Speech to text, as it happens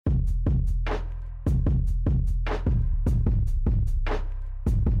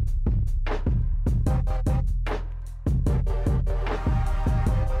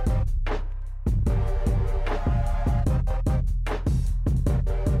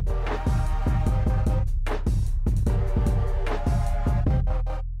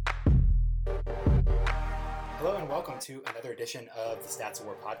to another edition of the Stats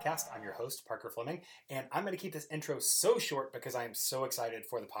Award podcast. I'm your host, Parker Fleming, and I'm going to keep this intro so short because I am so excited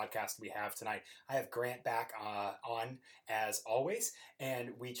for the podcast we have tonight. I have Grant back on as always,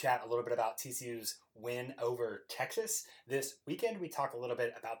 and we chat a little bit about TCU's win over Texas this weekend. We talk a little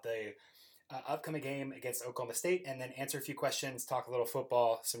bit about the upcoming game against Oklahoma State, and then answer a few questions, talk a little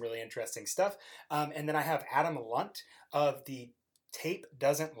football, some really interesting stuff. And then I have Adam Lunt of the Tape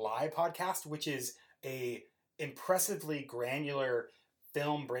Doesn't Lie podcast, which is a impressively granular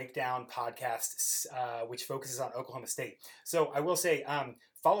film breakdown podcast, which focuses on Oklahoma State. So I will say,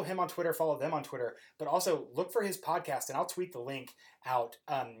 follow him on Twitter, follow them on Twitter, but also look for his podcast, and I'll tweet the link out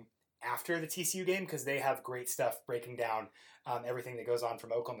after the TCU game because they have great stuff breaking down everything that goes on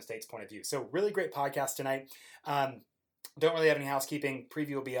from Oklahoma State's point of view. So really great podcast tonight. Don't really have any housekeeping.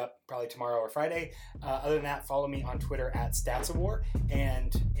 Preview will be up probably tomorrow or Friday. Other than that, follow me on Twitter at StatsAwar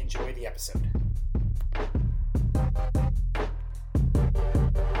and enjoy the episode.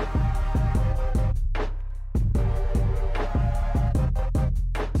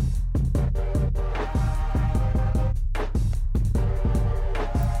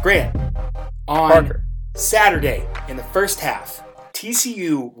 Grant, on Parker. Saturday in the first half,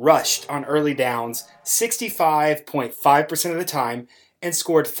 TCU rushed on early downs 65.5% of the time and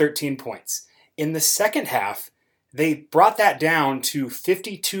scored 13 points. In the second half, they brought that down to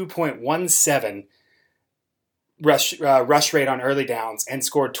 52.17 rush rate on early downs and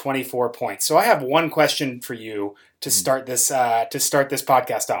scored 24 points. So I have one question for you to start this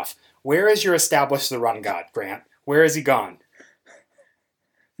podcast off. Where is your established the run god, Grant? Where is he gone?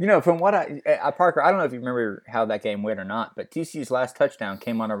 You know, from what Parker, I don't know if you remember how that game went or not, but TCU's last touchdown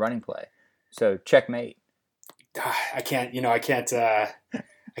came on a running play. So checkmate. I can't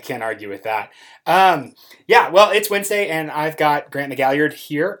argue with that. Yeah, well, it's Wednesday, and I've got Grant McGalliard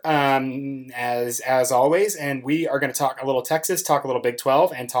here, as always, and we are going to talk a little Texas, talk a little Big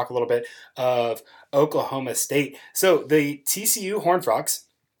 12, and talk a little bit of Oklahoma State. So the TCU Horned Frogs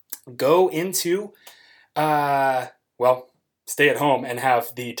go into, stay at home and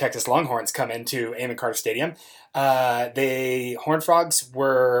have the Texas Longhorns come into Amon Carter Stadium. The Horned Frogs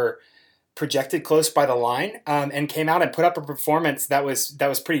were projected close by the line and came out and put up a performance that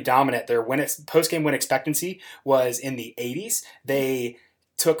was pretty dominant. Their post-game win expectancy was in the 80s. They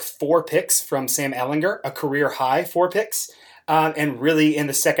took 4 picks from Sam Ehlinger, a career high 4 picks, and really in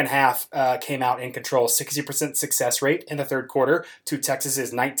the second half came out in control. 60% success rate in the third quarter to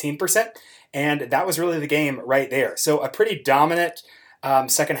Texas's 19%. And that was really the game right there. So a pretty dominant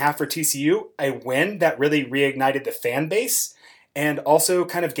second half for TCU, a win that really reignited the fan base and also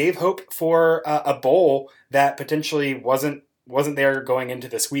kind of gave hope for a bowl that potentially wasn't there going into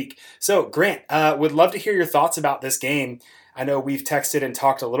this week. So Grant, would love to hear your thoughts about this game. I know we've texted and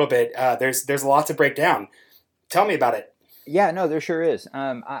talked a little bit. There's a lot to break down. Tell me about it. Yeah, no, there sure is.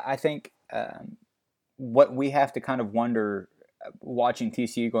 I think what we have to kind of wonder watching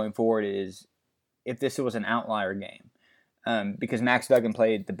TCU going forward is if this was an outlier game, because Max Duggan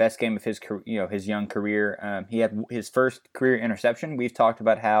played the best game of his young career. He had his first career interception. We've talked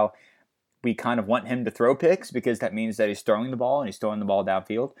about how we kind of want him to throw picks because that means that he's throwing the ball and he's throwing the ball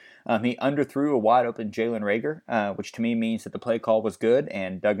downfield. He underthrew a wide open Jalen Reagor, which to me means that the play call was good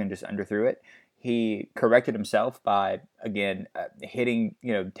and Duggan just underthrew it. He corrected himself by, again, hitting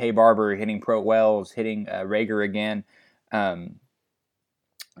Tay Barber, hitting Pro Wells, hitting Reagor again.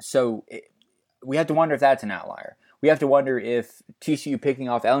 We have to wonder if that's an outlier. We have to wonder if TCU picking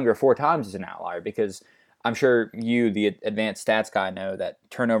off Ehlinger 4 times is an outlier because I'm sure you, the advanced stats guy, know that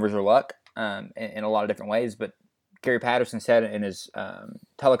turnovers are luck in a lot of different ways. But Gary Patterson said in his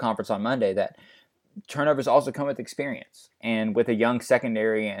teleconference on Monday that turnovers also come with experience. And with a young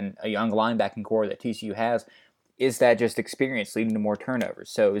secondary and a young linebacking core that TCU has, is that just experience leading to more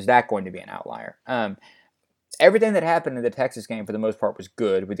turnovers? So is that going to be an outlier? Everything that happened in the Texas game, for the most part, was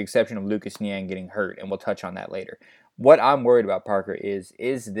good, with the exception of Lucas Niang getting hurt, and we'll touch on that later. What I'm worried about, Parker, is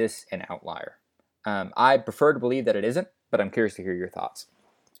this an outlier? I prefer to believe that it isn't, but I'm curious to hear your thoughts.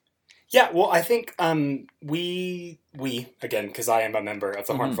 Yeah, well, I think we again, because I am a member of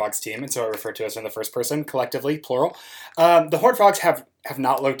the Horned Frogs team, and so I refer to us in the first person, collectively, plural. The Horned Frogs have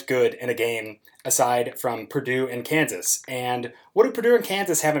not looked good in a game aside from Purdue and Kansas. And what do Purdue and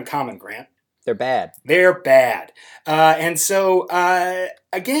Kansas have in common, Grant? They're bad. They're bad. And so,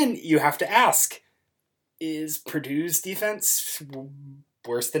 again, you have to ask, is Purdue's defense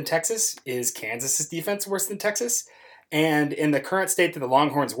worse than Texas? Is Kansas's defense worse than Texas? And in the current state that the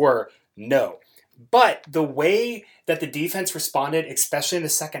Longhorns were, no. But the way that the defense responded, especially in the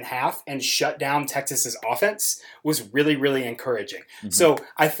second half, and shut down Texas's offense was really, really encouraging. Mm-hmm. So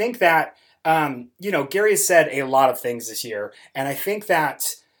I think that Gary has said a lot of things this year, and I think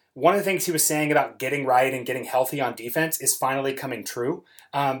that one of the things he was saying about getting right and getting healthy on defense is finally coming true.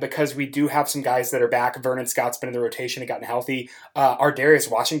 Because we do have some guys that are back. Vernon Scott's been in the rotation and gotten healthy. Our Darius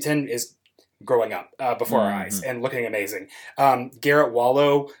Washington is growing up before our eyes and looking amazing. Garrett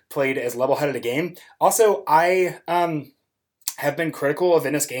Wallow played as level-headed a game. Also, I have been critical of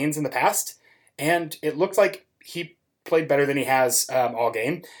Ennis Gaines in the past, and it looked like he played better than he has all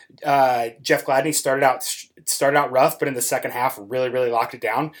game. Jeff Gladney started out rough, but in the second half really locked it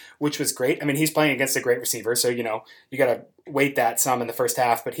down, which was great. I mean, he's playing against a great receiver, so you got to weight that some in the first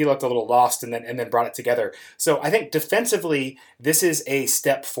half, but he looked a little lost and then brought it together. So I think defensively, this is a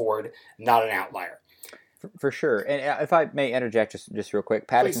step forward, not an outlier. For sure. And if I may interject just real quick,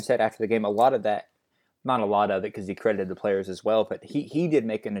 Patterson said after the game, a lot of that, not a lot of it because he credited the players as well, but he did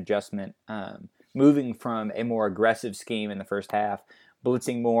make an adjustment, moving from a more aggressive scheme in the first half,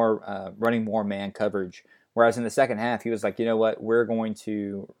 blitzing more, running more man coverage. Whereas in the second half, he was like, you know what, we're going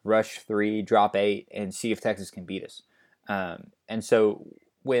to rush 3, drop 8, and see if Texas can beat us. And so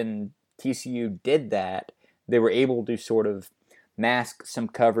when TCU did that, they were able to sort of mask some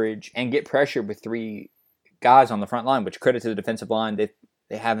coverage and get pressure with 3 guys on the front line, which credit to the defensive line.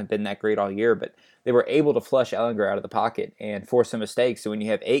 They haven't been that great all year, but they were able to flush Ehlinger out of the pocket and force some mistakes. So when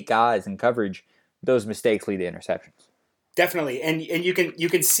you have 8 guys in coverage, those mistakes lead to interceptions. Definitely, and you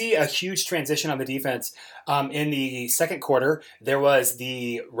can see a huge transition on the defense. In the second quarter, there was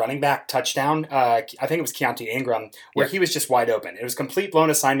the running back touchdown. I think it was Keontae Ingram, where he was just wide open. It was complete blown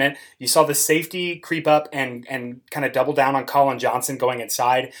assignment. You saw the safety creep up and kind of double down on Colin Johnson going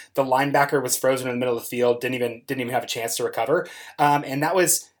inside. The linebacker was frozen in the middle of the field, didn't even have a chance to recover, and that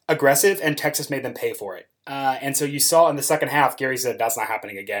was aggressive, and Texas made them pay for it. And so you saw in the second half, Gary said that's not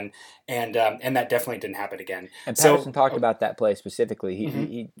happening again, and that definitely didn't happen again. And Patterson talked about that play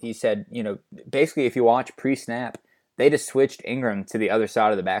specifically. He said, basically if you watch pre-snap, they just switched Ingram to the other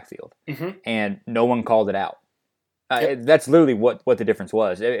side of the backfield, and no one called it out. That's literally what the difference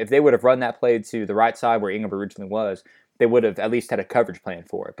was. If they would have run that play to the right side where Ingram originally was, they would have at least had a coverage plan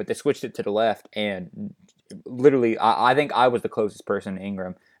for it. But they switched it to the left, and literally, I think I was the closest person to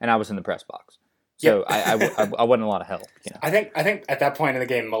Ingram, and I was in the press box. So I wasn't a lot of help. I think at that point in the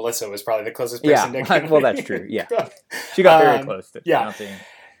game, Melissa was probably the closest person. Yeah, well, that's true. Yeah, she got very close to.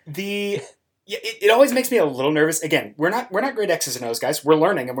 It always makes me a little nervous. Again, we're not great X's and O's guys. We're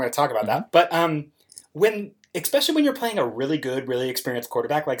learning, and we're going to talk about that. But especially when you're playing a really good, really experienced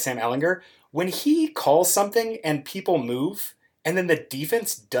quarterback like Sam Ehlinger, when he calls something and people move, and then the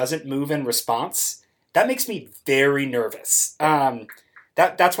defense doesn't move in response, that makes me very nervous.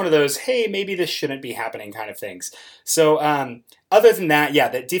 That's one of those, hey, maybe this shouldn't be happening kind of things. So other than that,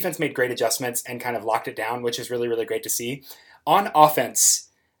 the defense made great adjustments and kind of locked it down, which is really, really great to see. On offense,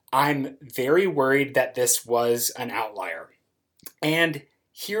 I'm very worried that this was an outlier. And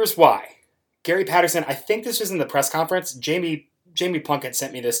here's why. Gary Patterson, I think this was in the press conference. Jamie Plunkett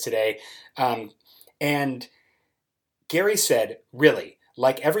sent me this today. And Gary said, really,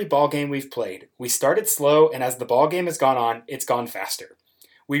 like every ball game we've played, we started slow, and as the ball game has gone on, it's gone faster.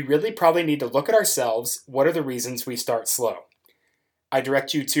 We really probably need to look at ourselves. What are the reasons we start slow? I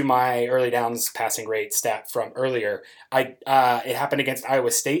direct you to my early downs passing rate stat from earlier. It happened against Iowa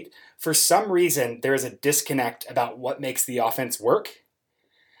State. For some reason, there is a disconnect about what makes the offense work.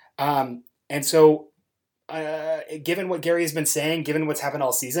 And so, given what Gary has been saying, given what's happened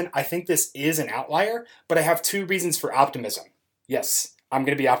all season, I think this is an outlier, but I have 2 reasons for optimism. Yes, I'm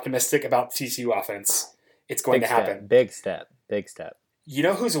going to be optimistic about TCU offense. It's going to happen. Big step. You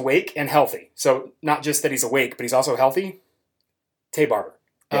know who's awake and healthy? So not just that he's awake, but he's also healthy? Tay Barber.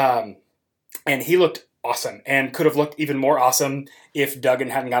 Yeah. And he looked awesome and could have looked even more awesome if Duggan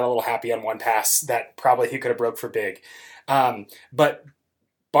hadn't got a little happy on one pass that probably he could have broke for big. But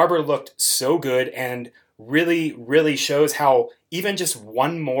Barber looked so good and really, really shows how even just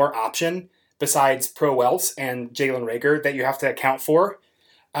one more option besides Pro Wells and Jalen Reagor that you have to account for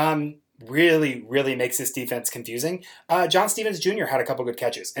really, really makes this defense confusing. John Stevens Jr. had a couple good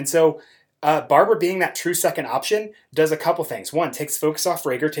catches. And so Barber being that true second option does a couple things. One, takes focus off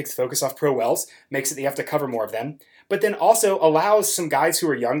Reagor, takes focus off Pro Wells, makes it that you have to cover more of them, but then also allows some guys who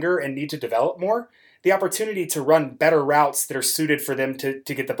are younger and need to develop more the opportunity to run better routes that are suited for them to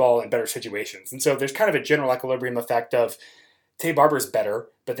get the ball in better situations. And so there's kind of a general equilibrium effect of Tay Barber's better,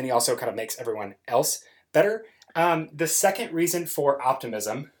 but then he also kind of makes everyone else better. The second reason for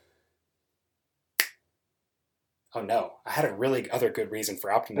optimism... Oh no, I had a really other good reason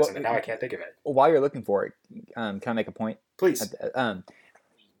for optimism, and now I can't think of it. While you're looking for it, can I make a point? Please.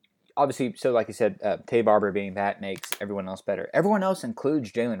 obviously, so like you said, Tay Barber being back makes everyone else better. Everyone else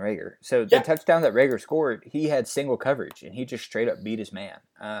includes Jalen Reagor. So the Yeah. touchdown that Reagor scored, he had single coverage, and he just straight up beat his man.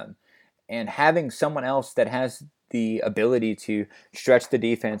 And having someone else that has the ability to stretch the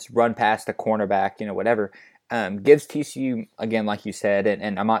defense, run past the cornerback, whatever, gives TCU, again, like you said,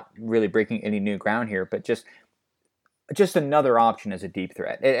 and I'm not really breaking any new ground here, but just another option as a deep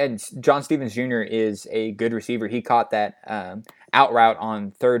threat. And John Stevens Jr. is a good receiver. He caught that out route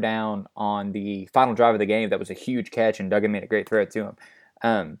on third down on the final drive of the game. That was a huge catch, and Duggan made a great throw to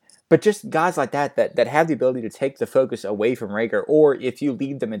him. But just guys like that have the ability to take the focus away from Reagor, or if you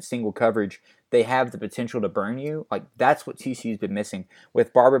leave them in single coverage, they have the potential to burn you. Like, that's what TCU's been missing.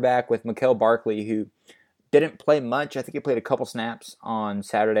 With Barber back, with Mikael Barkley, who didn't play much. I think he played a couple snaps on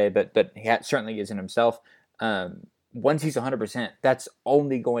Saturday, but he certainly isn't himself. Once he's 100%, that's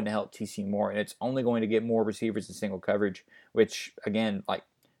only going to help TCU more, and it's only going to get more receivers in single coverage, which, again, like,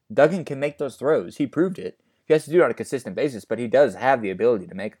 Duggan can make those throws. He proved it. He has to do it on a consistent basis, but he does have the ability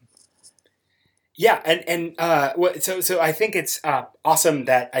to make them. Yeah, so I think it's awesome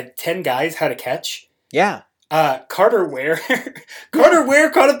that 10 guys had a catch. Yeah. Carter Ware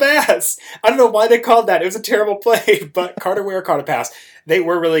caught a pass. I don't know why they called that. It was a terrible play, but Carter Ware caught a pass. They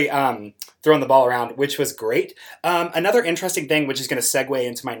were really throwing the ball around, which was great. Another interesting thing, which is going to segue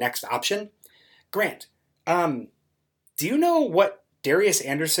into my next option. Grant, do you know what Darius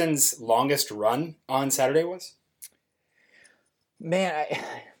Anderson's longest run on Saturday was? Man,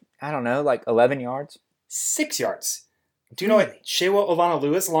 I don't know, like 11 yards? 6 yards. Do you know what Shewa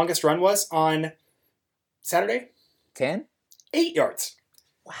Olana-Lua's longest run was on Saturday? 10? 8 yards.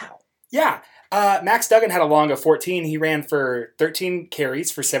 Wow. Yeah. Max Duggan had a long of 14. He ran for 13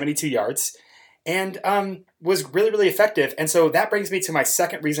 carries for 72 yards and was really, really effective. And so that brings me to my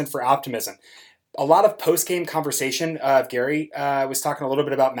second reason for optimism. A lot of post-game conversation Gary was talking a little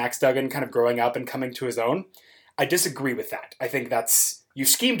bit about Max Duggan kind of growing up and coming to his own. I disagree with that. I think you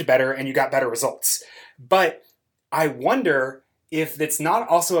schemed better and you got better results. But I wonder if it's not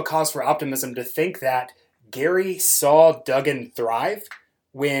also a cause for optimism to think that Gary saw Duggan thrive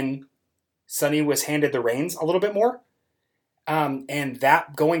when Sonny was handed the reins a little bit more. And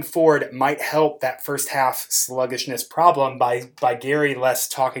that going forward might help that first half sluggishness problem by Gary less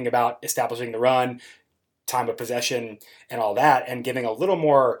talking about establishing the run, time of possession, and all that, and giving a little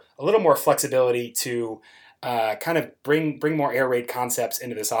more flexibility to kind of bring more air raid concepts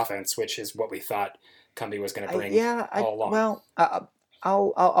into this offense, which is what we thought Cumbie was going to bring all along. Well,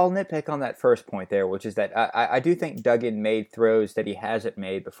 I'll nitpick on that first point there, which is that I do think Duggan made throws that he hasn't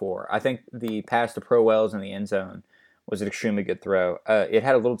made before. I think the pass to Pro Wells in the end zone was an extremely good throw. It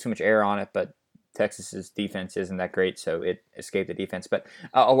had a little too much air on it, but Texas's defense isn't that great, so it escaped the defense. But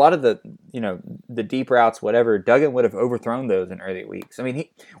a lot of the deep routes, whatever, Duggan would have overthrown those in early weeks. I mean,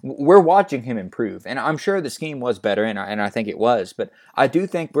 we're watching him improve, and I'm sure the scheme was better, and I think it was. But I do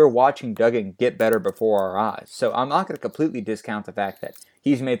think we're watching Duggan get better before our eyes. So I'm not going to completely discount the fact that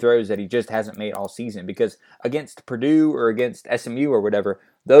he's made throws that he just hasn't made all season, because against Purdue or against SMU or whatever,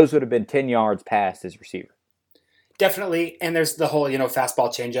 those would have been 10 yards past his receiver. Definitely, and there's the whole fastball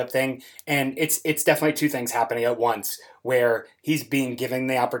changeup thing, and it's definitely two things happening at once, where he's being given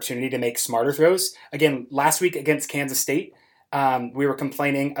the opportunity to make smarter throws. Again, last week against Kansas State, we were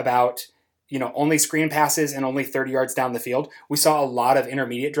complaining about only screen passes and only 30 yards down the field. We saw a lot of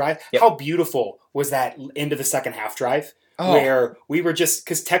intermediate drive. Yep. How beautiful was that into the second half drive? Where we were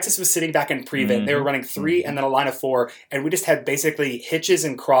because Texas was sitting back in prevent. They were running 3 and then a line of 4, and we just had basically hitches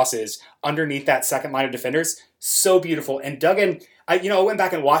and crosses underneath that second line of defenders. So beautiful. And Duggan, I went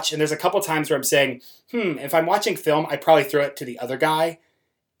back and watched, and there's a couple times where I'm saying, if I'm watching film, I'd probably throw it to the other guy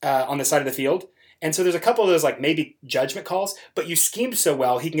on the side of the field. And so there's a couple of those maybe judgment calls, but you schemed so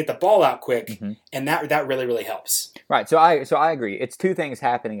well, he can get the ball out quick, and that really, really helps. Right. So I agree. It's two things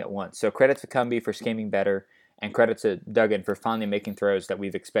happening at once. So credit to Cumbie for scheming better, and credit to Duggan for finally making throws that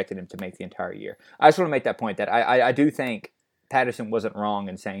we've expected him to make the entire year. I just want to make that point that I do think Patterson wasn't wrong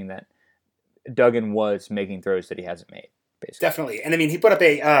in saying that Duggan was making throws that he hasn't made, basically. Definitely. And I mean, he put up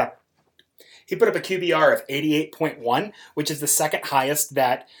a QBR of 88.1, which is the second highest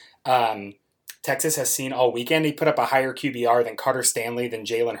that Texas has seen all weekend. He put up a higher QBR than Carter Stanley, than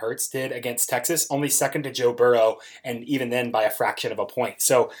Jalen Hurts did against Texas, only second to Joe Burrow, and even then by a fraction of a point.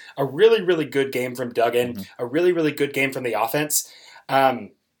 So a really, really good game from Duggan, a really, really good game from the offense.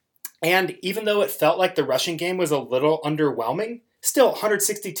 And even though it felt like the rushing game was a little underwhelming, still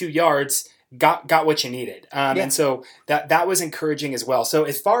 162 yards, got what you needed. And so that was encouraging as well. So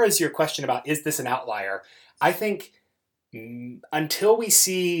as far as your question about is this an outlier, I think until we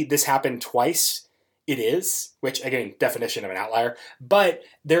see this happen twice it is, which again, definition of an outlier, but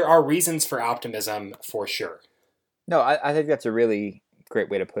there are reasons for optimism for sure. No, I think that's a really great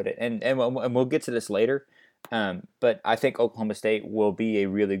way to put it, and we'll get to this later. But I think Oklahoma State will be a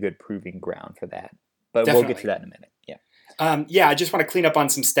really good proving ground for that. But Definitely. We'll get to that in a minute. Yeah, I just want to clean up on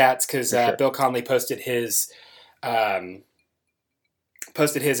some stats because Sure. Bill Conley posted his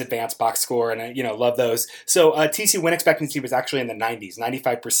advanced box score, and love those. So TCU win expectancy was actually in the 90s,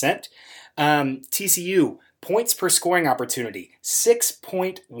 95%. TCU points per scoring opportunity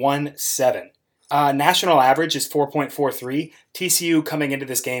 6.17. National average is 4.43. TCU coming into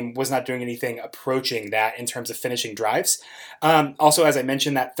this game was not doing anything approaching that in terms of finishing drives. Also, as I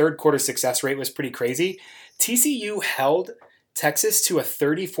mentioned, that third quarter success rate was pretty crazy. TCU held Texas to a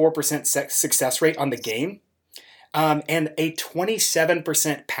 34% success rate on the game and a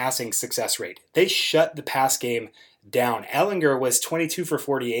 27% passing success rate. They shut the pass game down. Ehlinger was 22 for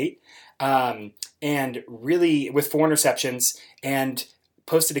 48 and really with 4 interceptions and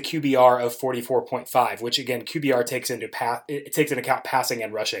posted a QBR of 44.5, which again, QBR takes into account passing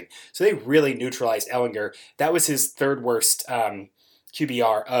and rushing. So they really neutralized Ehlinger. That was his third worst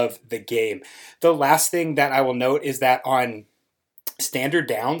QBR of the game. The last thing that I will note is that on standard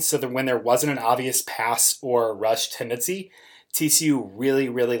downs, so that when there wasn't an obvious pass or rush tendency, TCU really,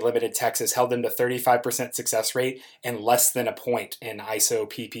 really limited Texas, held them to 35% success rate and less than a point in ISO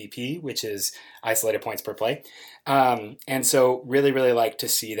PPP, which is isolated points per play. And so really, really like to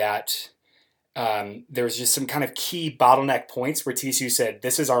see that. There was just some kind of key bottleneck points where TCU said,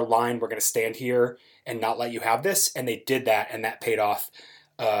 this is our line, we're going to stand here and not let you have this. And they did that, and that paid off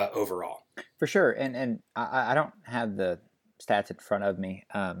overall. For sure. And I don't have the stats in front of me.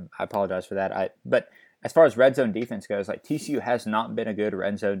 I apologize for that. But as far as red zone defense goes, like TCU has not been a good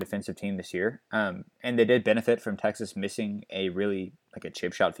red zone defensive team this year. And they did benefit from Texas missing a really like a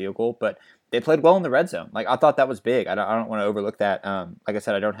chip shot field goal, but they played well in the red zone. Like I thought that was big. I don't want to overlook that. Like I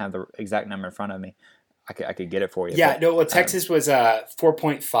said, I don't have the exact number in front of me. I could get it for you. Yeah, but, no. Well, Texas was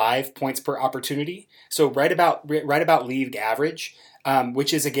 4.5 points per opportunity, so right about league average,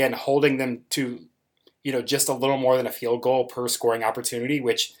 which is again holding them to, just a little more than a field goal per scoring opportunity.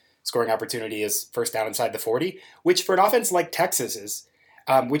 Which scoring opportunity is first down inside the 40, which for an offense like Texas is,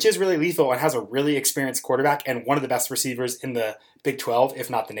 which is really lethal and has a really experienced quarterback and one of the best receivers in the Big 12, if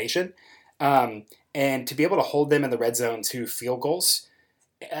not the nation, and to be able to hold them in the red zone to field goals.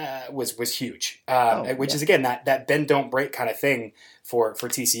 Was huge, which is again that bend don't break kind of thing for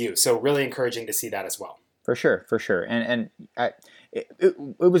TCU. So really encouraging to see that as well. For sure, and it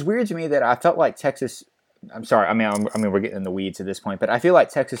was weird to me that I felt like Texas. I'm sorry, I mean we're getting in the weeds at this point, but I feel like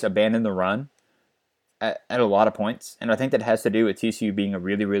Texas abandoned the run at a lot of points, and I think that has to do with TCU being a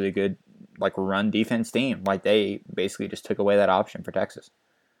really really good like run defense team. Like they basically just took away that option for Texas.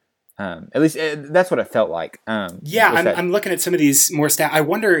 At least that's what it felt like. I'm looking at some of these more stats. I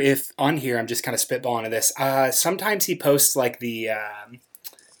wonder if on here, I'm just kind of spitballing of this. Sometimes he posts like the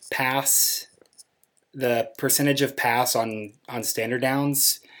percentage of pass on standard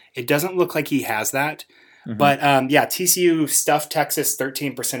downs. It doesn't look like he has that. Mm-hmm. But TCU stuffed Texas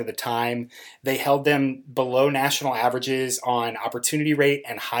 13% of the time. They held them below national averages on opportunity rate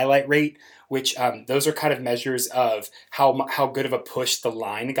and highlight rate, which those are kind of measures of how good of a push the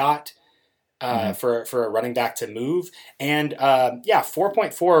line got for a running back to move. And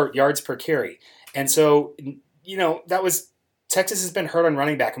 4.4 yards per carry. And so, that was Texas has been hurt on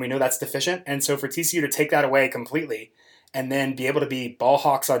running back, and we know that's deficient. And so for TCU to take that away completely and then be able to be ball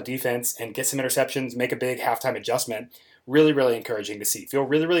hawks on defense and get some interceptions, make a big halftime adjustment, really, really encouraging to see. Feel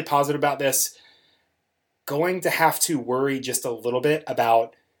really, really positive about this. Going to have to worry just a little bit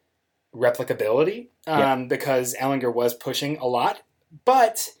about replicability because Ehlinger was pushing a lot,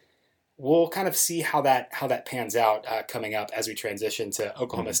 but we'll kind of see how that pans out coming up as we transition to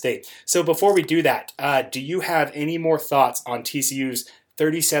Oklahoma State. So before we do that, do you have any more thoughts on TCU's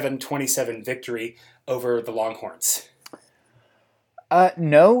 37-27 victory over the Longhorns?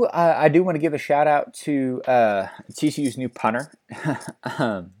 No, I do want to give a shout out to TCU's new punter.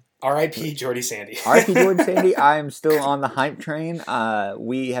 R.I.P. Jordy Sandy. R.I.P. Jordy Sandy. I am still on the hype train.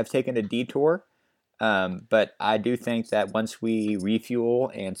 We have taken a detour, but I do think that once we refuel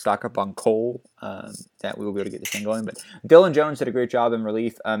and stock up on coal, that we will be able to get this thing going. But Dylan Jones did a great job in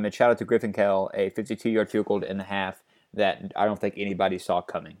relief. And shout out to Griffin Kell, a 52-yard field goal in the half that I don't think anybody saw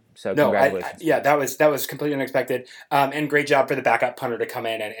coming. So congratulations. That was completely unexpected. And great job for the backup punter to come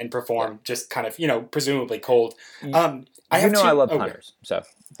in and perform just kind of, presumably cold. I love punters, so.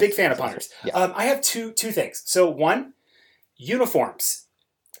 Big fan of punters. Yeah. I have two things. So one, uniforms.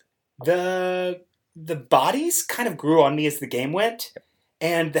 The bodies kind of grew on me as the game went,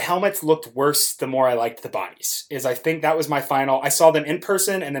 and the helmets looked worse the more I liked the bodies. I think that was my final. I saw them in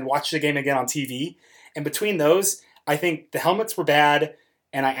person and then watched the game again on TV. And between those, I think the helmets were bad,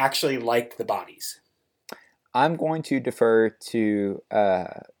 and I actually liked the bodies. I'm going to defer to,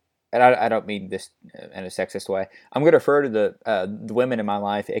 and I don't mean this in a sexist way. I'm going to refer to the women in my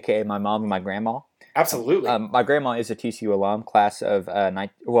life, aka my mom and my grandma. Absolutely. My grandma is a TCU alum, class of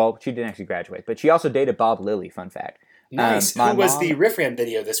well, she didn't actually graduate, but she also dated Bob Lilly. Fun fact. Nice. Who was the Riff Ram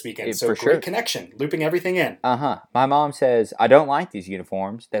video this weekend? So great connection, looping everything in. My mom says, I don't like these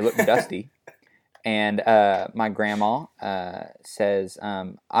uniforms. They look dusty. And my grandma says,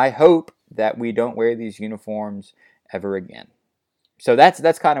 I hope that we don't wear these uniforms ever again. So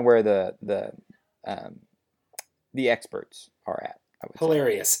that's kind of where the experts are at.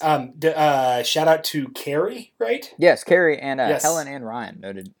 Hilarious. Shout out to Carrie, right? Yes, Carrie and yes. Helen and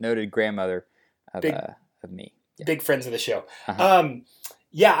Ryan, noted grandmother of me. Yeah. Big friends of the show. And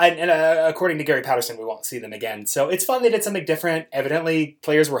according to Gary Patterson, we won't see them again. So it's fun they did something different. Evidently,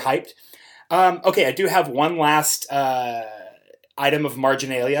 players were hyped. Okay, I do have one last item of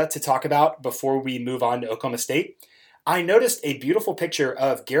marginalia to talk about before we move on to Oklahoma State. I noticed a beautiful picture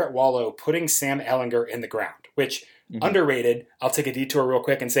of Garrett Wallow putting Sam Ehlinger in the ground, which underrated. I'll take a detour real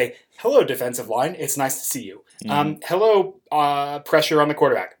quick and say, hello, defensive line. It's nice to see you. Hello, pressure on the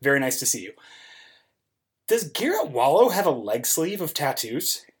quarterback. Very nice to see you. Does Garrett Wallow have a leg sleeve of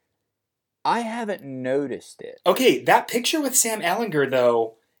tattoos? I haven't noticed it. Okay, that picture with Sam Ehlinger,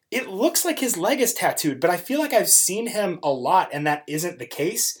 though, it looks like his leg is tattooed, but I feel like I've seen him a lot, and that isn't the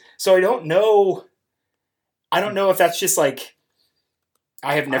case. So I don't know if that's just like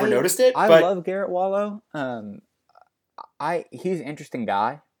I have never noticed it. I love Garrett Wallow. He's an interesting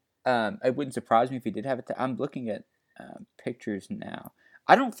guy. It wouldn't surprise me if he did have it. I'm looking at pictures now.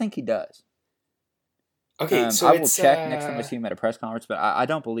 I don't think he does. Okay, so I will check next time I see him at a press conference, but I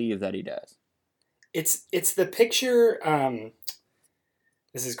don't believe that he does. It's the picture.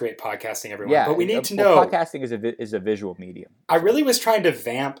 This is great podcasting, everyone. Yeah, but we need to know. Podcasting is a visual medium. I really was trying to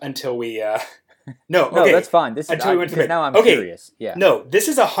vamp until we. No, that's fine. This is now I'm curious. Yeah. No, this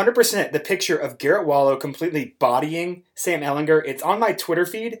is 100% the picture of Garrett Wallow completely bodying Sam Ehlinger. It's on my Twitter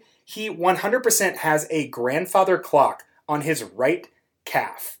feed. He 100% has a grandfather clock on his right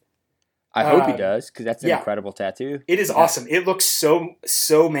calf. I hope he does, because that's an incredible tattoo. It is awesome. It looks so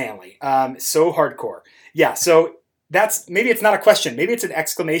manly, so hardcore. Yeah, so that's maybe it's not a question. Maybe it's an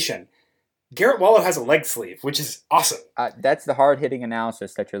exclamation. Garrett Wallow has a leg sleeve, which is awesome. That's the hard-hitting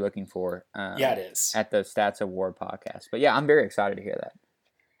analysis that you're looking for. It is. At the Stats Award podcast. But yeah, I'm very excited to hear that.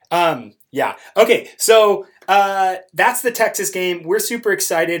 Yeah. Okay, so that's the Texas game. We're super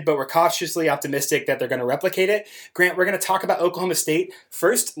excited, but we're cautiously optimistic that they're going to replicate it. Grant, we're going to talk about Oklahoma State.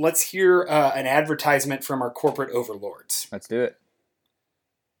 First, let's hear an advertisement from our corporate overlords. Let's do it.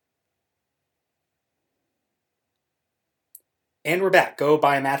 And we're back. Go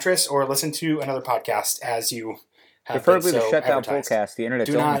buy a mattress or listen to another podcast as you have preferably the Shutdown Fullcast, the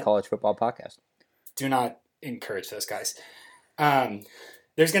internet's only college football podcast. Do not encourage those guys.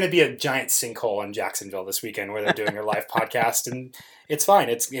 There's going to be a giant sinkhole in Jacksonville this weekend where they're doing their live podcast, and it's fine.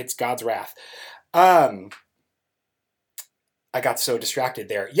 It's God's wrath. I got so distracted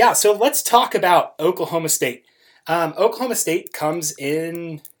there. Yeah, so let's talk about Oklahoma State. Oklahoma State comes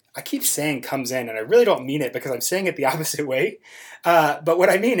in. I keep saying comes in, and I really don't mean it because I'm saying it the opposite way. But what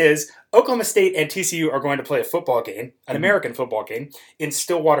I mean is Oklahoma State and TCU are going to play a football game, an American football game, in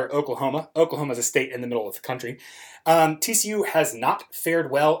Stillwater, Oklahoma. Oklahoma is a state in the middle of the country. TCU has not fared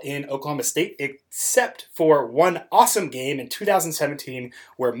well in Oklahoma State, except for one awesome game in 2017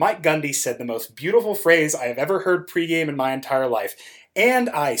 where Mike Gundy said the most beautiful phrase I have ever heard pregame in my entire life. And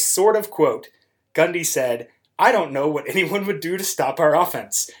I sort of quote, Gundy said, I don't know what anyone would do to stop our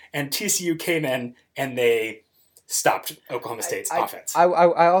offense. And TCU came in and they stopped Oklahoma State's offense. I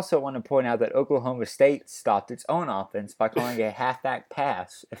also want to point out that Oklahoma State stopped its own offense by calling a halfback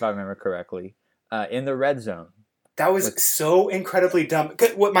pass, if I remember correctly, in the red zone. That was so incredibly dumb.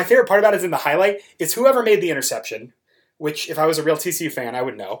 What my favorite part about it is in the highlight is whoever made the interception, which if I was a real TCU fan, I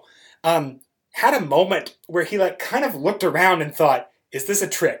would know, had a moment where he kind of looked around and thought, is this a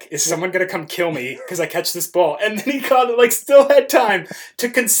trick? Is someone going to come kill me because I catch this ball? And then he caught it, still had time to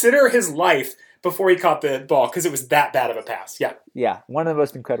consider his life before he caught the ball because it was that bad of a pass. Yeah. Yeah, one of the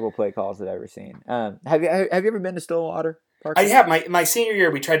most incredible play calls I've ever seen. Have you ever been to Stillwater Park? I have. My senior year,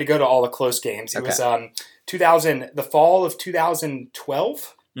 we tried to go to all the close games. It was the fall of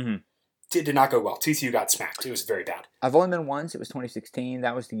 2012. Mm-hmm. It did not go well. TCU got smacked. It was very bad. I've only been once. It was 2016.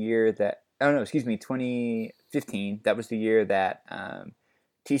 That was the year that... 2015. That was the year that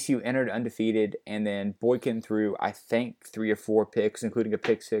TCU entered undefeated, and then Boykin threw, I think, 3 or 4 picks, including a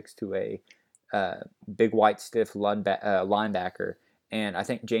pick six to a big white stiff linebacker. And I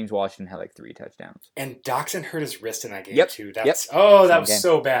think James Washington had like 3 touchdowns. And Doxson hurt his wrist in that game too. That was game.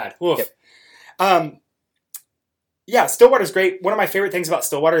 So bad. Oof. Yep. Yeah, Stillwater's great. One of my favorite things about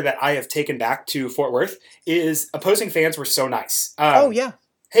Stillwater that I have taken back to Fort Worth is opposing fans were so nice.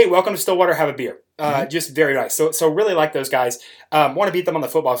 Hey, welcome to Stillwater. Have a beer. Just very nice. So really like those guys. Want to beat them on the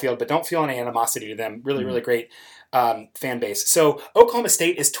football field, but don't feel any animosity to them. Really, really great fan base. So Oklahoma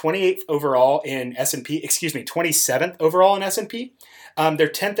State is 28th overall in S&P. 27th overall in S&P. They're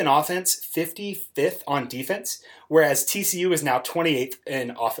 10th in offense, 55th on defense, whereas TCU is now 28th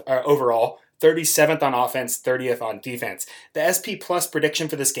in overall, 37th on offense, 30th on defense. The SP Plus prediction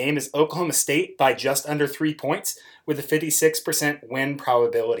for this game is Oklahoma State by just under 3 points with a 56% win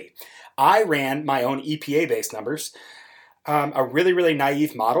probability. I ran my own EPA-based numbers, a really, really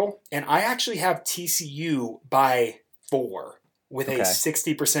naive model, and I actually have TCU by 4 with a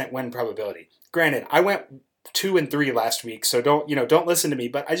 60% win probability. Granted, I went 2 and 3 last week, so don't listen to me,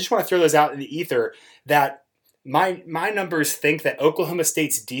 but I just want to throw those out in the ether that my numbers think that Oklahoma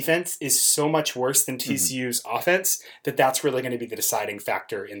State's defense is so much worse than TCU's offense that's really going to be the deciding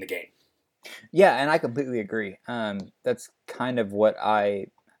factor in the game. Yeah, and I completely agree. That's kind of what I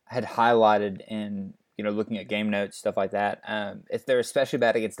had highlighted in looking at game notes, stuff like that. If they're especially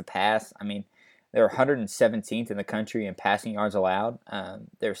bad against the pass, I mean, they're 117th in the country in passing yards allowed.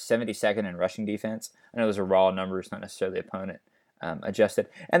 They're 72nd in rushing defense. I know those are raw numbers, not necessarily opponent adjusted.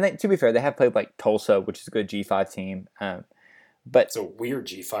 And to be fair, they have played like Tulsa, which is a good G5 team. But it's a weird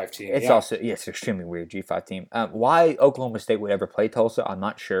G5 team. It's also an extremely weird G5 team. Why Oklahoma State would ever play Tulsa, I'm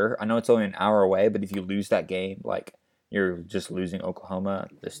not sure. I know it's only an hour away, but if you lose that game, like you're just losing Oklahoma,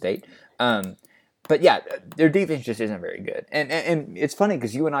 the state. But yeah, their defense just isn't very good. And it's funny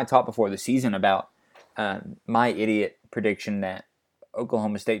because you and I talked before the season about my idiot prediction that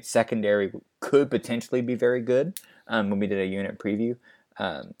Oklahoma State's secondary could potentially be very good when we did a unit preview.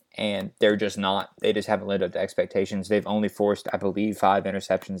 And they're just not. They just haven't lived up to expectations. They've only forced, I believe, 5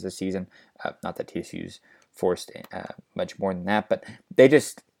 interceptions this season. Not that TCU's forced much more than that, but they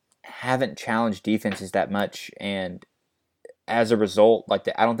just haven't challenged defenses that much. And as a result,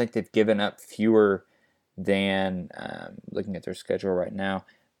 I don't think they've given up fewer than, looking at their schedule right now,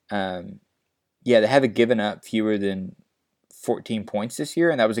 they haven't given up fewer than 14 points this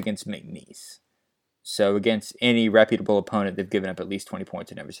year, and that was against McNeese. So against any reputable opponent, they've given up at least 20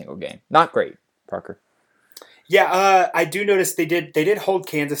 points in every single game. Not great, Parker. Yeah, I do notice they did hold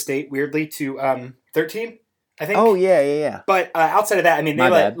Kansas State weirdly to 13, I think. Oh yeah. But outside of that, I mean, they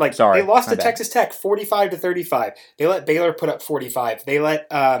lost to Texas Tech 45-35. They let Baylor put up 45. They let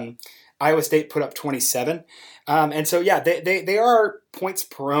Iowa State put up 27. And so yeah, they are points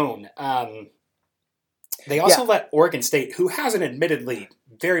prone. They also let Oregon State, who has an admittedly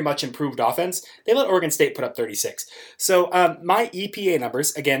very much improved offense, they let Oregon State put up 36. So my EPA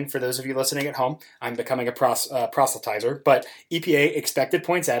numbers, again, for those of you listening at home, I'm becoming a proselytizer, but EPA, expected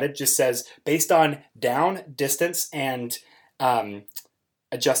points added, just says based on down, distance, and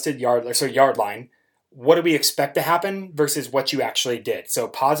adjusted yard line, what do we expect to happen versus what you actually did? So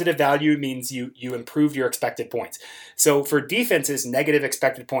positive value means you improved your expected points. So for defenses, negative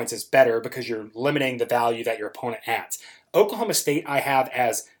expected points is better because you're limiting the value that your opponent adds. Oklahoma State I have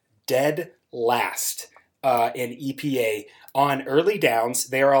as dead last in EPA. On early downs,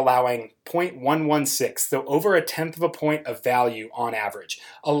 they are allowing 0.116, so over a tenth of a point of value on average.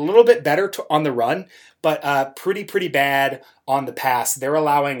 A little bit better on the run, but pretty bad on the pass. They're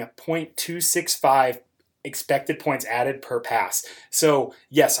allowing 0.265 expected points added per pass. So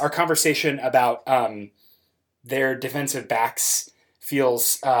yes, our conversation about their defensive backs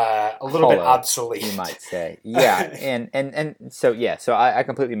feels a little bit obsolete, you might say. Yeah, and so I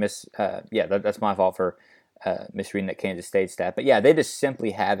completely that's my fault for misreading that Kansas State stat. But yeah, they just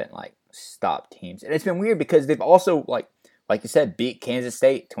simply haven't stopped teams. And it's been weird because they've also like you said, beat Kansas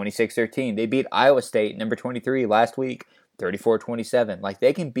State 26-13. They beat Iowa State, number 23, last week, 34-27.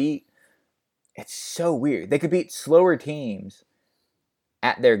 They can beat. It's so weird. They could beat slower teams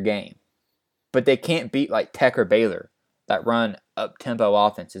at their game, but they can't beat Tech or Baylor that run up-tempo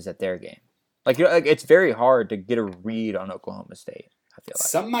offenses at their game. It's very hard to get a read on Oklahoma State, I feel like.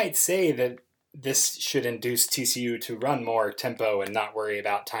 Some might say that this should induce TCU to run more tempo and not worry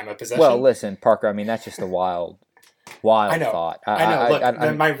about time of possession. Well, listen, Parker, I mean, that's just a wild thought. I know.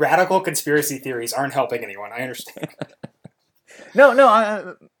 Look, my radical conspiracy theories aren't helping anyone. I understand.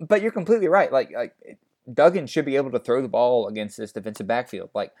 No, but you're completely right. Duggan should be able to throw the ball against this defensive backfield.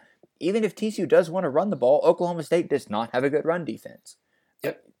 Even if TCU does want to run the ball, Oklahoma State does not have a good run defense.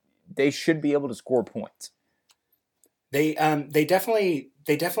 Yep. They should be able to score points. They definitely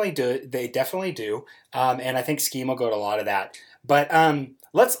do. And I think scheme will go to a lot of that. But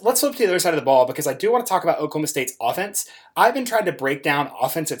let's flip to the other side of the ball, because I do want to talk about Oklahoma State's offense. I've been trying to break down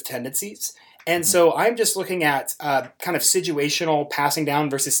offensive tendencies. And so I'm just looking at kind of situational passing down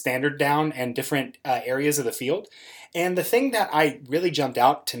versus standard down and different areas of the field. And the thing that I really jumped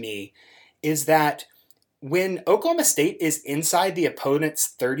out to me is that when Oklahoma State is inside the opponent's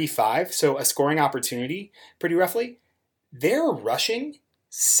 35, so a scoring opportunity pretty roughly, they're rushing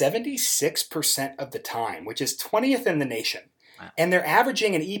 76% of the time, which is 20th in the nation. Wow. And they're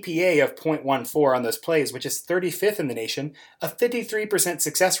averaging an EPA of 0.14 on those plays, which is 35th in the nation, a 53%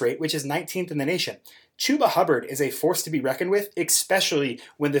 success rate, which is 19th in the nation. Chuba Hubbard is a force to be reckoned with, especially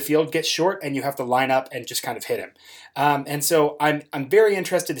when the field gets short and you have to line up and just kind of hit him. And so I'm very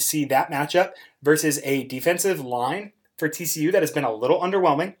interested to see that matchup versus a defensive line for TCU that has been a little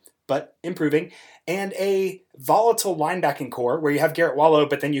underwhelming, but improving, and a volatile linebacking core where you have Garrett Wallow,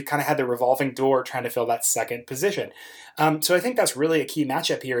 but then you kind of had the revolving door trying to fill that second position. So I think that's really a key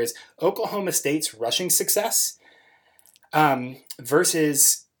matchup here is Oklahoma State's rushing success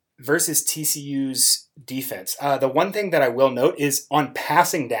versus TCU's defense. The one thing that I will note is on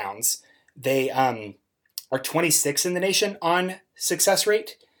passing downs, they are 26 in the nation on success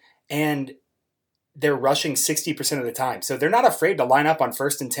rate, and they're rushing 60% of the time. So they're not afraid to line up on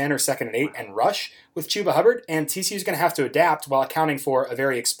 1st and 10 or 2nd and 8 and rush with Chuba Hubbard, and TCU is going to have to adapt while accounting for a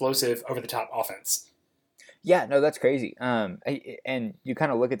very explosive over-the-top offense. Yeah, no, that's crazy. And you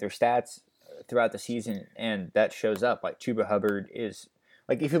kind of look at their stats throughout the season, and that shows up. Like Chuba Hubbard is,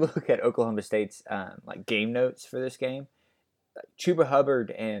 like if you look at Oklahoma State's like game notes for this game, Chuba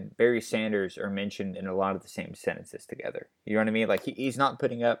Hubbard and Barry Sanders are mentioned in a lot of the same sentences together. You know what I mean? Like he's not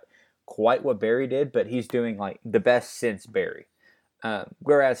putting up quite what Barry did, but he's doing like the best since Barry.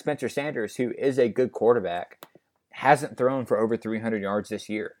 Whereas Spencer Sanders, who is a good quarterback, hasn't thrown for over 300 yards this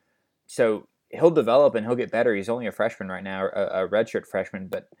year. So he'll develop and he'll get better. He's only a freshman right now, a redshirt freshman.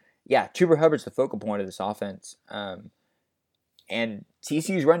 But yeah, Chuba Hubbard's the focal point of this offense. And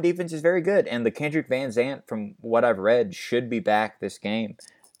TCU's run defense is very good. And the Kendrick Van Zandt, from what I've read, should be back this game.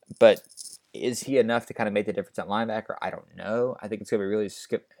 But is he enough to kind of make the difference at linebacker? I don't know. I think it's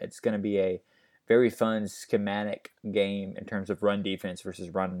going to be a very fun schematic game in terms of run defense versus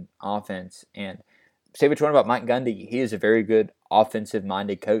run offense. And say what you want about Mike Gundy, he is a very good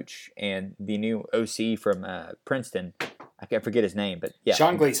offensive-minded coach. And the new OC from Princeton, I can't forget his name, but yeah,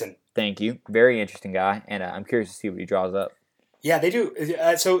 Sean Gleason. Thank you. Very interesting guy, and I'm curious to see what he draws up. Yeah, they do.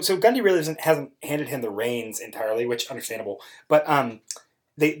 So Gundy really hasn't handed him the reins entirely, which is understandable. But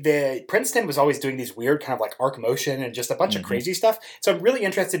the Princeton was always doing these weird kind of like arc motion and just a bunch of crazy stuff. So I'm really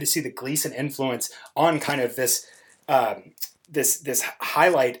interested to see the Gleason influence on kind of this this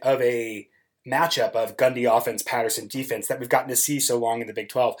highlight of a matchup of Gundy offense, Patterson defense that we've gotten to see so long in the Big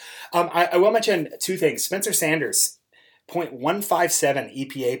 12. I will mention two things. Spencer Sanders, 0.157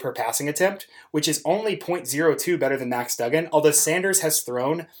 EPA per passing attempt, which is only 0.02 better than Max Duggan, although Sanders has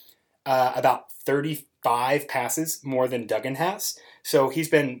thrown about 35 passes more than Duggan has. So he's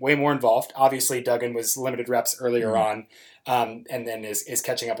been way more involved. Obviously, Duggan was limited reps earlier on and then is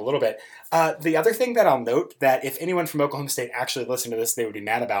catching up a little bit. The other thing that I'll note that if anyone from Oklahoma State actually listened to this, they would be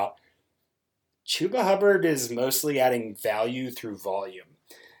mad about, Chuba Hubbard is mostly adding value through volume.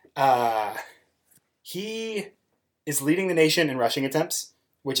 He is leading the nation in rushing attempts,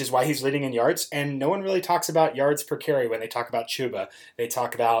 which is why he's leading in yards. And no one really talks about yards per carry when they talk about Chuba. They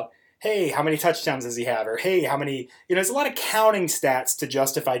talk about, hey, how many touchdowns does he have? Or, hey, how many, there's a lot of counting stats to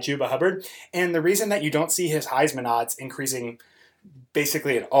justify Chuba Hubbard. And the reason that you don't see his Heisman odds increasing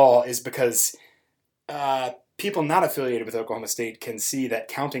basically at all is because people not affiliated with Oklahoma State can see that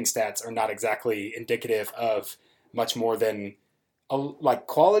counting stats are not exactly indicative of much more than like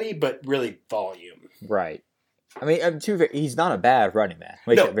quality, but really volume. Right. I mean, he's not a bad running back.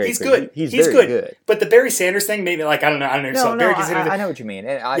 No, he's good. He's very good. But the Barry Sanders thing, maybe like I don't know. I know what you mean.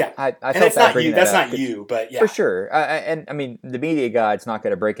 And I felt and it's not you. That's not up, you. But yeah, for sure. And I mean, the media guide's not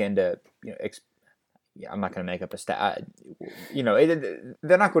going to break into. I'm not going to make up a stat.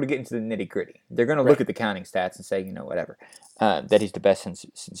 They're not going to get into the nitty gritty. They're going to look at the counting stats and say, whatever, that he's the best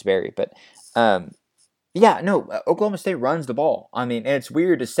since Barry. But Oklahoma State runs the ball. I mean, and it's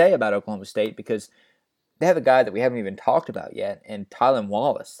weird to say about Oklahoma State because they have a guy that we haven't even talked about yet, and Tylan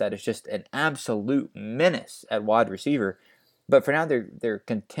Wallace, that is just an absolute menace at wide receiver. But for now, they're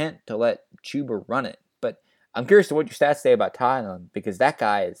content to let Chuba run it. But I'm curious to what your stats say about Tylan, because that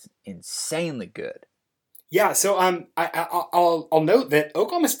guy is insanely good. Yeah, so I'll note that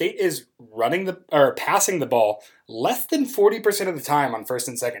Oklahoma State is passing the ball less than 40% of the time on first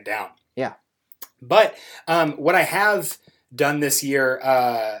and second down. Yeah. But what I have done this year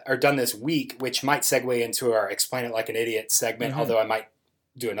or done this week, which might segue into our Explain It Like an Idiot segment, although I might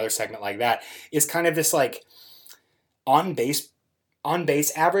do another segment like that, is kind of this like on base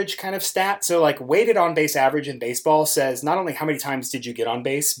average kind of stat. So like weighted on base average in baseball says not only how many times did you get on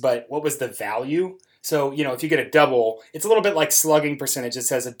base, but what was the value. So, if you get a double, it's a little bit like slugging percentage. It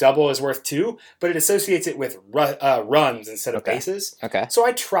says a double is worth 2, but it associates it with runs instead of bases. Okay. So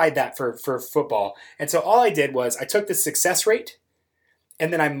I tried that for football. And so all I did was I took the success rate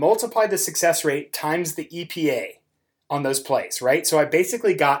and then I multiplied the success rate times the EPA on those plays, right? So I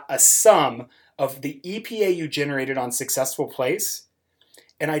basically got a sum of the EPA you generated on successful plays,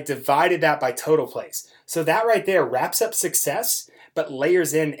 and I divided that by total plays. So that right there wraps up success, but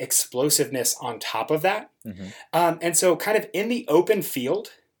layers in explosiveness on top of that. And so kind of in the open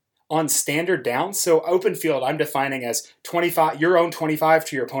field on standard downs, so open field I'm defining as 25, your own 25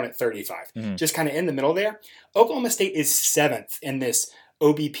 to your opponent 35, just kind of in the middle there. Oklahoma State is 7th in this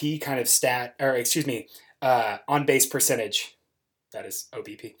OBP kind of stat, or excuse me, on base percentage. That is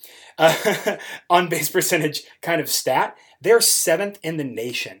OBP. On base percentage kind of stat. They're 7th in the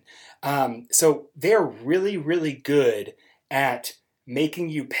nation. So they're really, really good at making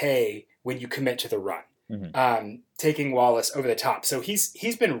you pay when you commit to the run. Taking Wallace over the top. So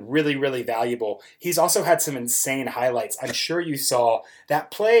he's been really, really valuable. He's also had some insane highlights. I'm sure you saw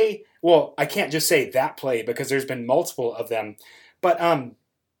that play. Well, I can't just say that play because there's been multiple of them. But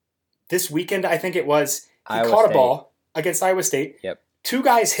this weekend, I think it was, he caught a ball against Iowa State. Yep. 2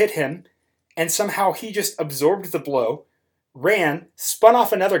 guys hit him, and somehow he just absorbed the blow, ran, spun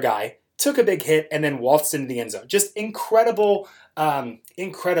off another guy, took a big hit, and then waltzed into the end zone. Just incredible,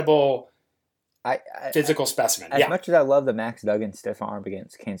 physical specimen. As much as I love the Max Duggan stiff arm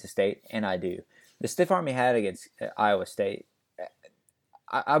against Kansas State, and I do, the stiff arm he had against Iowa State,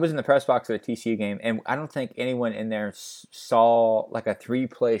 I was in the press box of the TCU game, and I don't think anyone in there saw like a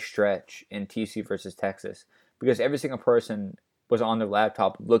 3-play stretch in TCU versus Texas, because every single person was on their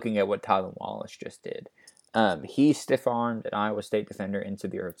laptop looking at what Tylan Wallace just did. He stiff-armed an Iowa State defender into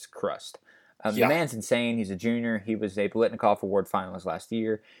the earth's crust. The man's insane. He's a junior. He was a Biletnikoff Award finalist last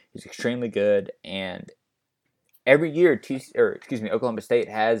year. He's extremely good, and every year, Oklahoma State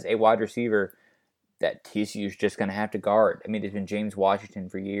has a wide receiver that TCU is just going to have to guard. I mean, it's been James Washington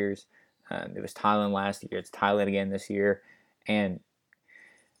for years. It was Tylan last year. It's Tylan again this year, and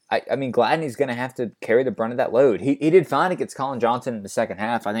I mean, Gladney's going to have to carry the brunt of that load. He did fine against Colin Johnson in the second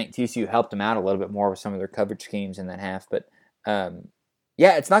half. I think TCU helped him out a little bit more with some of their coverage schemes in that half. But,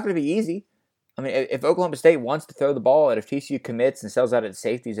 it's not going to be easy. I mean, if Oklahoma State wants to throw the ball, and if TCU commits and sells out its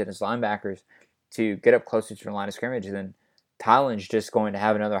safeties and its linebackers to get up closer to the line of scrimmage, then Tylan's just going to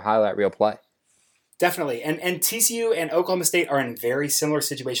have another highlight reel play. Definitely. And TCU and Oklahoma State are in very similar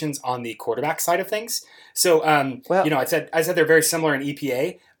situations on the quarterback side of things. So, I said they're very similar in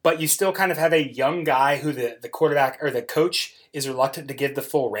EPA, but you still kind of have a young guy who the quarterback or the coach is reluctant to give the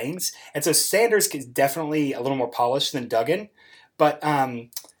full reins. And so Sanders is definitely a little more polished than Duggan. But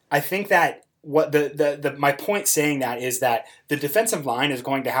I think that what my point saying that is that the defensive line is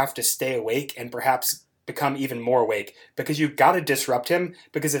going to have to stay awake and perhaps become even more awake, because you've got to disrupt him,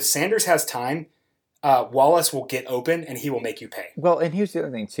 because if Sanders has time, Wallace will get open and he will make you pay. Well, and here's the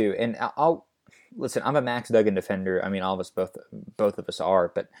other thing too, and I'll listen. I'm a Max Duggan defender. I mean, all of us, both of us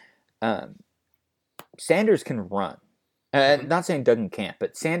are. But Sanders can run. Not saying Duggan can't,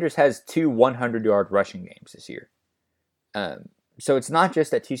 but Sanders has 2 100-yard rushing games this year. So it's not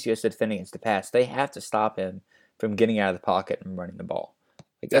just that TCU is defending against the pass. They have to stop him from getting out of the pocket and running the ball.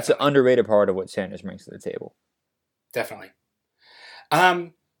 That's an underrated part of what Sanders brings to the table. Definitely.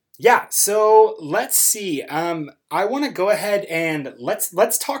 So let's see. I want to go ahead and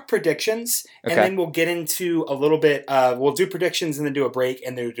let's talk predictions, and then we'll get into a little bit. We'll do predictions and then do a break,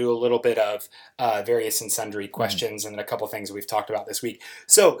 and then do a little bit of various and sundry questions, and then a couple things we've talked about this week.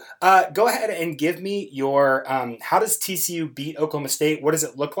 So go ahead and give me your how does TCU beat Oklahoma State? What does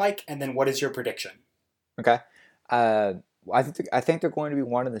it look like? And then what is your prediction? Okay. I think they're going to be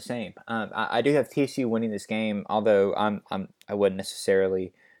one and the same. I do have TCU winning this game, although I wouldn't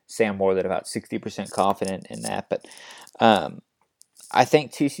necessarily say I'm more than about 60% confident in that. But I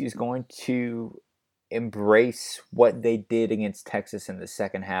think TCU is going to embrace what they did against Texas in the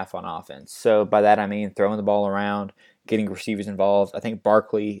second half on offense. So by that I mean throwing the ball around, getting receivers involved. I think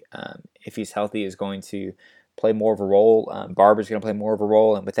Barkley, if he's healthy, is going to play more of a role. Barber's going to play more of a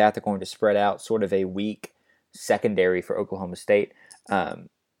role, and with that they're going to spread out sort of a weak secondary for Oklahoma State.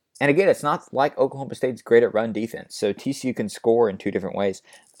 And again, it's not like Oklahoma State's great at run defense, so TCU can score in two different ways.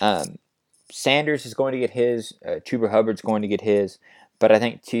 Sanders is going to get his, Chuba Hubbard's going to get his, but I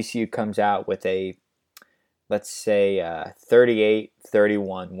think TCU comes out with a, let's say,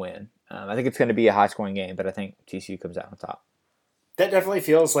 38-31 win. I think it's going to be a high-scoring game, but I think TCU comes out on top. That definitely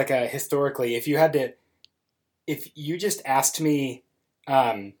feels like a historically, if you just asked me,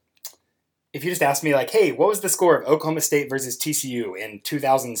 like, hey, what was the score of Oklahoma State versus TCU in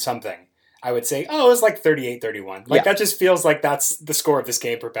 2000 something? I would say, oh, it was like 38-31. Like, that just feels like that's the score of this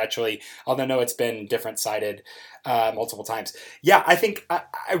game perpetually, although no, it's been different-sided multiple times. Yeah, I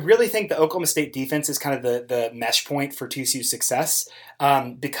really think the Oklahoma State defense is kind of the mesh point for TCU's success,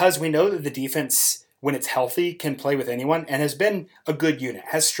 because we know that the defense, when it's healthy, can play with anyone and has been a good unit.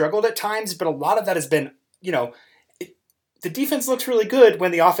 Has struggled at times, but a lot of that has been, the defense looks really good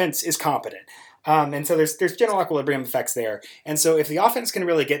when the offense is competent. And so there's general equilibrium effects there. And so if the offense can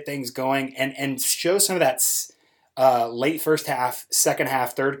really get things going and show some of that late first half, second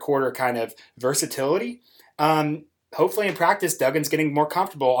half, third quarter kind of versatility, hopefully in practice, Duggan's getting more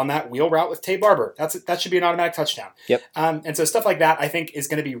comfortable on that wheel route with Tay Barber. That should be an automatic touchdown. Yep. And so stuff like that, I think, is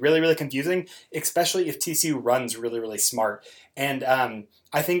going to be really, really confusing, especially if TCU runs really, really smart. And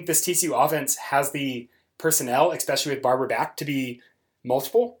I think this TCU offense has the personnel, especially with Barber back, to be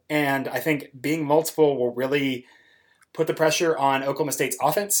multiple, and I think being multiple will really put the pressure on Oklahoma State's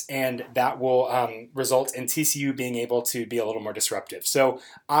offense, and that will result in TCU being able to be a little more disruptive. So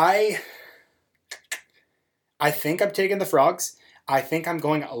I think I'm taking the Frogs. I think I'm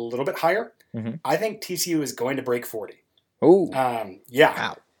going a little bit higher. Mm-hmm. I think TCU is going to break 40. Oh, yeah,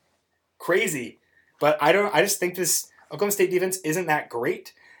 wow. Crazy, but I just think this Oklahoma State defense isn't that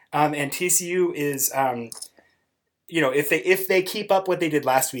great, and TCU is. If they keep up what they did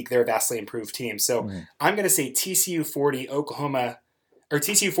last week, they're a vastly improved team. So I'm going to say TCU 40,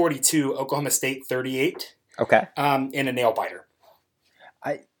 TCU 42, Oklahoma State 38. Okay. In a nail biter.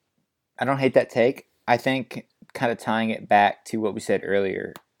 I don't hate that take. I think kind of tying it back to what we said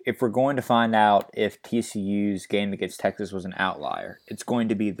earlier, if we're going to find out if TCU's game against Texas was an outlier, it's going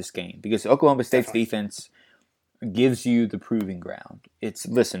to be this game because Oklahoma State's defense gives you the proving ground.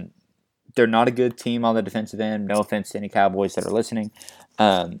 They're not a good team on the defensive end. No offense to any Cowboys that are listening.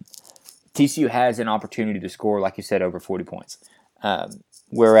 TCU has an opportunity to score, like you said, over 40 points.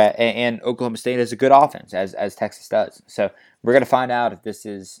 And Oklahoma State has a good offense, as Texas does. So we're going to find out if this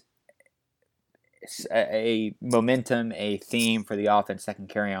is a momentum, a theme for the offense that can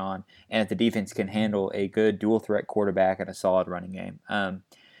carry on, and if the defense can handle a good dual-threat quarterback and a solid running game.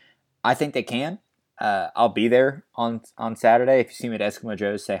 I think they can. I'll be there on Saturday. If you see me at Eskimo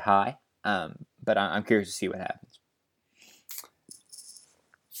Joe's, say hi. But I'm curious to see what happens.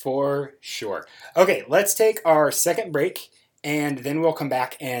 For sure. Okay, let's take our second break, and then we'll come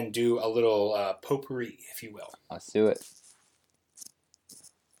back and do a little potpourri, if you will. Let's do it.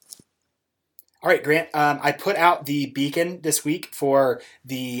 All right, Grant, I put out the beacon this week for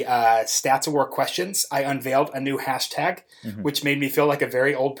the Stats of War questions. I unveiled a new hashtag, which made me feel like a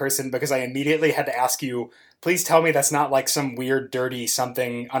very old person because I immediately had to ask you, please tell me that's not like some weird, dirty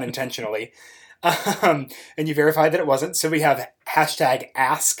something unintentionally. And you verified that it wasn't. So we have hashtag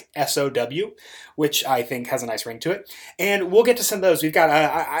AskSOW, which I think has a nice ring to it. And we'll get to some of those. We've got,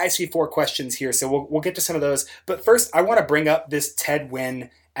 I see 4 questions here, so we'll get to some of those. But first, I want to bring up this Ted Wynn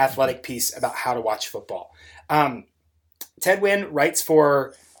athletic piece about how to watch football. Ted Wynn writes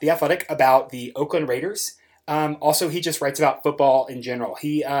for The Athletic about the Oakland Raiders. Also, he just writes about football in general.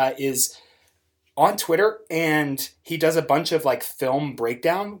 He is on Twitter, and he does a bunch of like film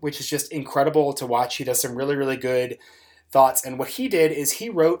breakdown, which is just incredible to watch. He does some really, really good thoughts. And what he did is he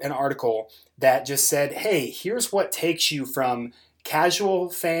wrote an article that just said, hey, here's what takes you from casual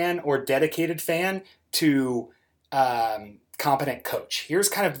fan or dedicated fan to competent coach. Here's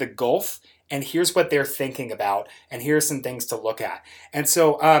kind of the gulf, and here's what they're thinking about, and here's some things to look at. And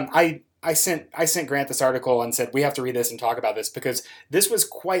so I sent Grant this article and said, we have to read this and talk about this because this was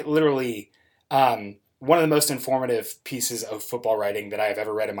quite literally one of the most informative pieces of football writing that I have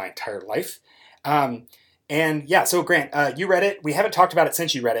ever read in my entire life. And yeah, so Grant, you read it. We haven't talked about it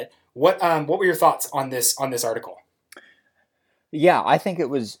since you read it. What were your thoughts on this article? Yeah, I think it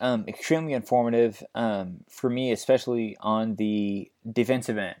was extremely informative for me, especially on the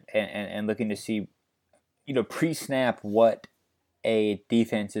defensive end and looking to see, pre-snap what a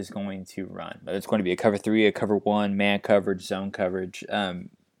defense is going to run. It's going to be a cover 3, a cover 1, man coverage, zone coverage,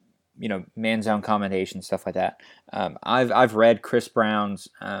 man zone combination, stuff like that. I've read Chris Brown's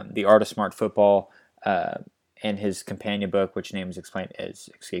The Art of Smart Football and his companion book, which name is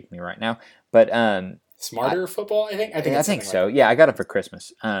escaping me right now. But Smarter football, I think. I think I it's think something so. like that. Yeah, I got them for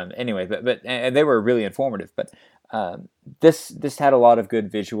Christmas. Anyway, but and they were really informative. But this had a lot of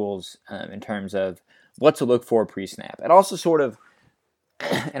good visuals in terms of what to look for pre-snap. It also sort of,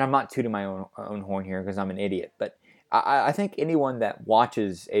 and I'm not tooting my own horn here because I'm an idiot, but I think anyone that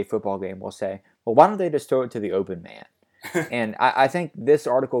watches a football game will say, well, why don't they just throw it to the open man? And I think this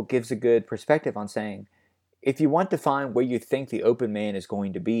article gives a good perspective on saying, if you want to find where you think the open man is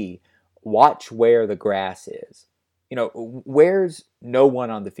going to be, watch where the grass is. Where's no one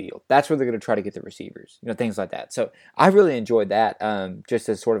on the field? That's where they're going to try to get the receivers, things like that. So I really enjoyed that, just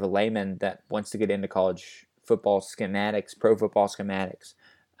as sort of a layman that wants to get into college football schematics, pro football schematics.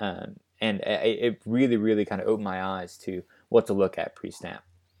 And it really, really kind of opened my eyes to what to look at pre-snap.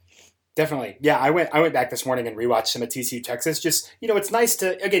 Definitely. Yeah, I went back this morning and rewatched some of TCU Texas. Just, it's nice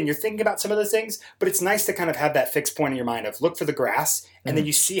to, again, you're thinking about some of those things, but it's nice to kind of have that fixed point in your mind of look for the grass, and then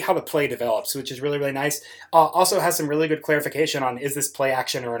you see how the play develops, which is really, really nice. Also has some really good clarification on, is this play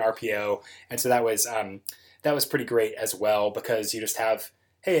action or an RPO? And so that was pretty great as well, because you just have,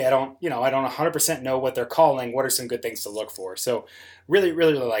 hey, I don't 100% know what they're calling. What are some good things to look for? So really,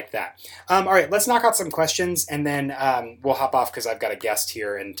 really, really like that. All right, let's knock out some questions, and then we'll hop off because I've got a guest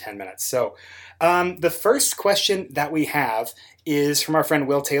here in 10 minutes. So the first question that we have is from our friend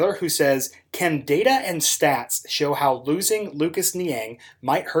Will Taylor, who says, can data and stats show how losing Lucas Niang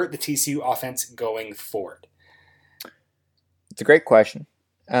might hurt the TCU offense going forward? It's a great question.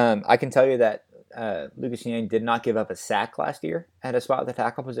 I can tell you that Lucas Niang did not give up a sack last year at a spot at the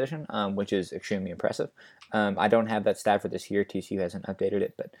tackle position, which is extremely impressive. I don't have that stat for this year. TCU hasn't updated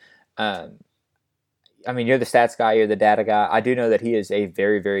it, but you're the stats guy, you're the data guy. I do know that he is a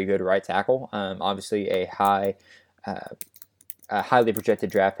very, very good right tackle. Obviously, a highly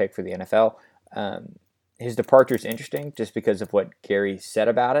projected draft pick for the NFL. His departure is interesting just because of what Gary said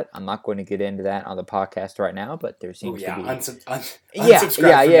about it. I'm not going to get into that on the podcast right now, but there seems to be.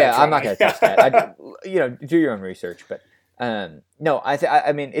 Unsubscribe. I'm not going to touch that. Do your own research, but no,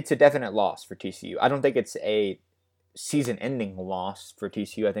 I mean it's a definite loss for TCU. I don't think it's a season-ending loss for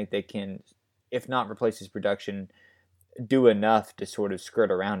TCU. I think they can, if not replace his production, do enough to sort of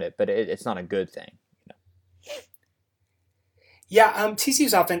skirt around it, but it's not a good thing. Yeah,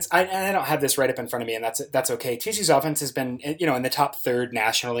 TCU's offense, I don't have this right up in front of me, and that's okay. TCU's offense has been, in the top third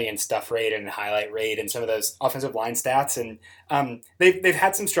nationally in stuff rate and highlight rate and some of those offensive line stats, and they've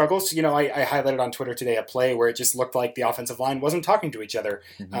had some struggles. I highlighted on Twitter today a play where it just looked like the offensive line wasn't talking to each other,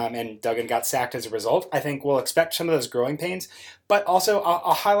 and Duggan got sacked as a result. I think we'll expect some of those growing pains, but also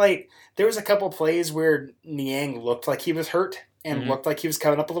I'll highlight there was a couple plays where Niang looked like he was hurt and looked like he was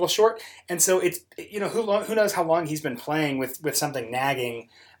coming up a little short. And so it's, who knows how long he's been playing with something nagging.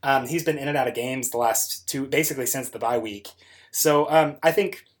 He's been in and out of games the last two, basically since the bye week. So I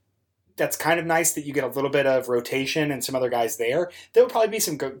think that's kind of nice that you get a little bit of rotation and some other guys there. There will probably be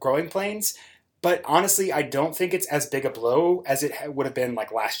some growing pains, but honestly, I don't think it's as big a blow as it would have been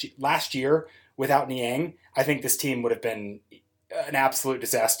like last year without Niang. I think this team would have been an absolute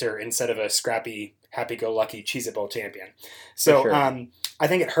disaster instead of a scrappy, happy-go-lucky Cheez-It Bowl champion. So sure. I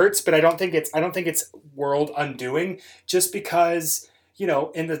think it hurts, but I don't think it's world undoing, just because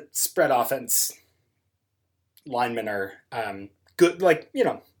in the spread offense, linemen are good.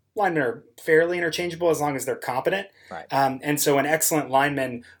 Linemen are fairly interchangeable as long as they're competent. Right. And so an excellent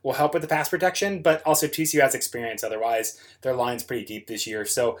lineman will help with the pass protection, but also TCU has experience. Otherwise, their line's pretty deep this year.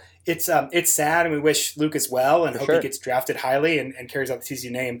 So it's sad, and we wish Lucas well and hope he gets drafted highly and carries out the TCU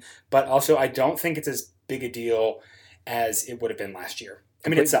name. But also, I don't think it's as big a deal as it would have been last year.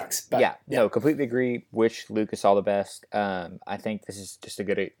 It sucks. But, no, completely agree. Wish Lucas all the best. I think this is just a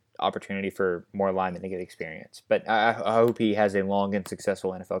good opportunity for more linemen to get experience. But I hope he has a long and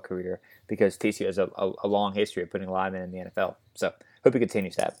successful NFL career, because TCU has a long history of putting linemen in the NFL. So hope he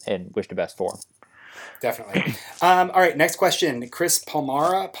continues that, and wish the best for him. Definitely. All right, next question. Chris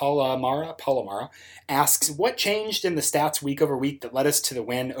Palmara asks, what changed in the stats week over week that led us to the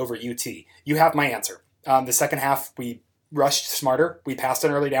win over UT? You have my answer. The second half, we rushed smarter. We passed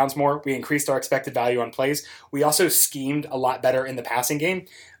on early downs more. We increased our expected value on plays. We also schemed a lot better in the passing game.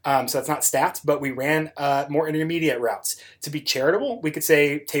 So that's not stats, but we ran more intermediate routes. To be charitable, we could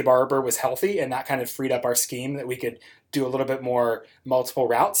say Tay Barber was healthy, and that kind of freed up our scheme that we could do a little bit more multiple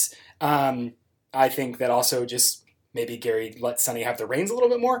routes. I think that also just maybe Gary let Sonny have the reins a little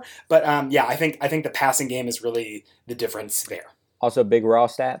bit more. But I think the passing game is really the difference there. Also, big raw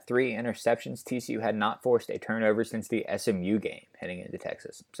stat, 3 interceptions. TCU had not forced a turnover since the SMU game heading into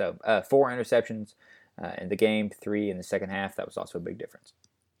Texas. So 4 interceptions in the game, 3 in the second half. That was also a big difference.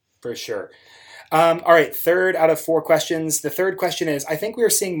 For sure. All right, third out of 4 questions. The third question is, I think we are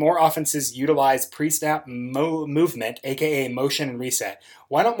seeing more offenses utilize pre-snap movement, aka motion and reset.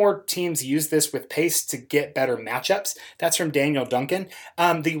 Why don't more teams use this with pace to get better matchups? That's from Daniel Duncan.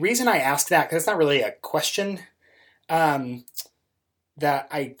 The reason I ask that, because it's not really a question that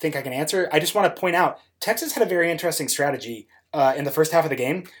I think I can answer, I just want to point out, Texas had a very interesting strategy in the first half of the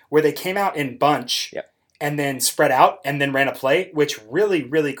game where they came out in bunch and then spread out and then ran a play, which really,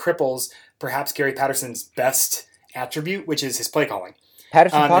 really cripples perhaps Gary Patterson's best attribute, which is his play calling.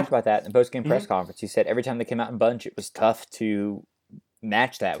 Patterson talked about that in the post-game press conference. He said every time they came out in bunch, it was tough to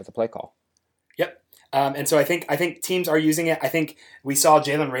match that with a play call. Yep. And so I think teams are using it. I think we saw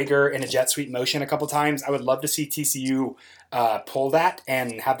Jalen Reagor in a jet sweep motion a couple times. I would love to see TCU pull that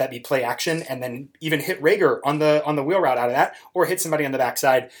and have that be play action, and then even hit Reagor on the wheel route out of that, or hit somebody on the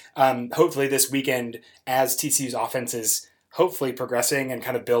backside. Hopefully this weekend, as TCU's offense is hopefully progressing and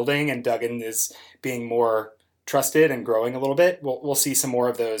kind of building, and Duggan is being more trusted and growing a little bit, we'll see some more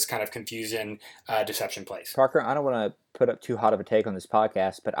of those kind of confusion, deception plays. Parker, I don't want to put up too hot of a take on this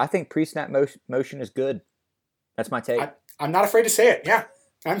podcast, but I think pre-snap motion is good. That's my take. I'm not afraid to say it. Yeah,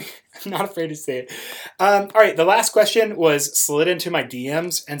 I'm not afraid to say it. All right, the last question was slid into my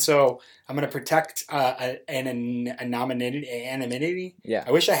DMs, and so I'm going to protect anonymity. Yeah,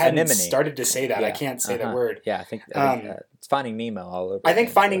 I wish I hadn't started to say that. Yeah. I can't say that word. Yeah, I think it's Finding Nemo all over. I think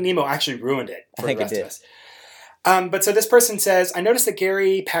Finding Nemo actually ruined it for the rest of us. But so this person says, I noticed that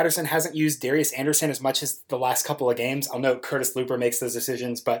Gary Patterson hasn't used Darius Anderson as much as the last couple of games. I'll note Curtis Looper makes those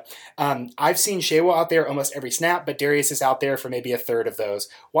decisions, but I've seen Shaywo out there almost every snap, but Darius is out there for maybe a third of those.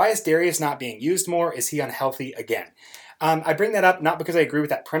 Why is Darius not being used more? Is he unhealthy again? I bring that up not because I agree with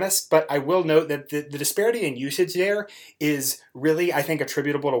that premise, but I will note that the disparity in usage there is really, I think,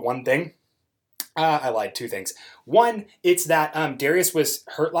 attributable to one thing. I lied, 2 things. One, it's that Darius was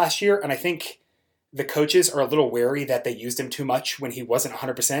hurt last year, and I think the coaches are a little wary that they used him too much when he wasn't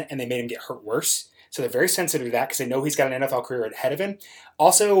 100% and they made him get hurt worse. So they're very sensitive to that because they know he's got an NFL career ahead of him.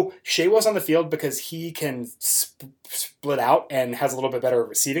 Also, Shaywo's on the field because he can split out and has a little bit better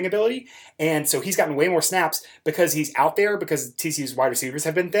receiving ability. And so he's gotten way more snaps because he's out there, because TCU's wide receivers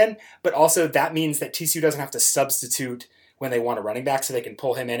have been thin. But also that means that TCU doesn't have to substitute when they want a running back, so they can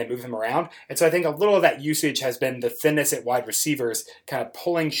pull him in and move him around. And so I think a little of that usage has been the thinness at wide receivers, kind of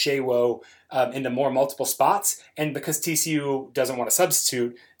pulling Shaywo into more multiple spots. And because TCU doesn't want to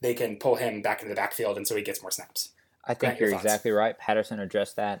substitute, they can pull him back into the backfield, and so he gets more snaps. I think you're exactly right. Patterson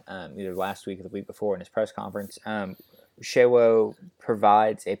addressed that either last week or the week before in his press conference. Shaywo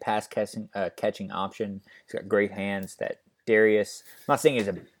provides a pass catching option. He's got great hands that Darius, I'm not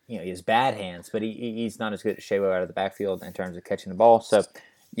saying he has bad hands, but he's not as good as Shaywo out of the backfield in terms of catching the ball. So,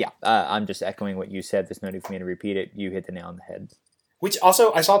 yeah, I'm just equing what you said. There's no need for me to repeat it. You hit the nail on the head. Which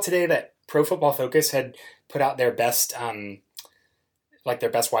also, I saw today that Pro Football Focus had put out their best, their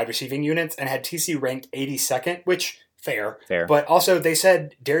best wide receiving units, and had TCU ranked 82nd, which fair. But also they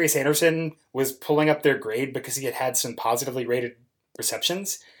said Darius Anderson was pulling up their grade because he had some positively rated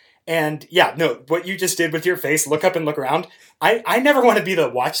receptions. And yeah, no, what you just did with your face, look up and look around. I never want to be the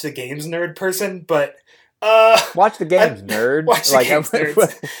watch the games nerd person, but watch the games nerd. Watch the games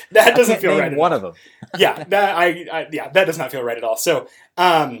nerds. That doesn't feel right. One of them. Yeah, that does not feel right at all. So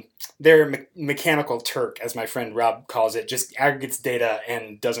they're mechanical Turk, as my friend Rob calls it, just aggregates data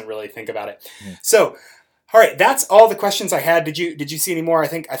and doesn't really think about it. So, all right, that's all the questions I had. Did you see any more? I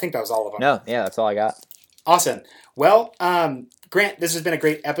think that was all of them. No, yeah, that's all I got. Awesome. Well, Grant, this has been a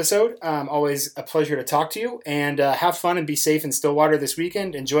great episode. Always a pleasure to talk to you, and have fun and be safe in Stillwater this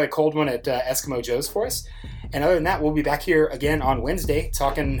weekend. Enjoy a cold one at Eskimo Joe's for us. And other than that, we'll be back here again on Wednesday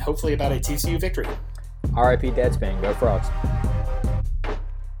talking hopefully about a TCU victory. RIP Deadspin. Go Frogs.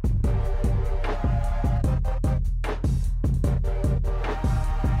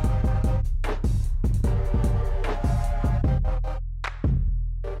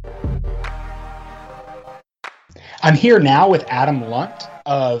 I'm here now with Adam Lunt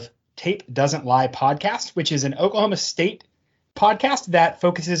of Tape Doesn't Lie podcast, which is an Oklahoma State podcast that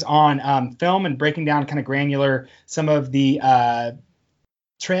focuses on film and breaking down kind of granular some of the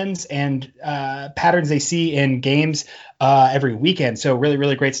trends and patterns they see in games every weekend. So really,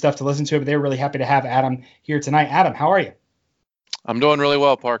 really great stuff to listen to over there. Really happy to have Adam here tonight. Adam, how are you? I'm doing really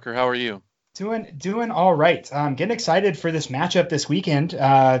well, Parker. How are you? Doing all right. Getting excited for this matchup this weekend.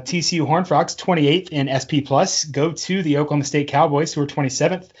 TCU Horned Frogs, 28th in SP+, go to the Oklahoma State Cowboys, who are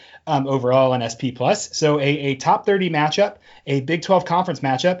 27th overall in SP+. So a top 30 matchup, a Big 12 conference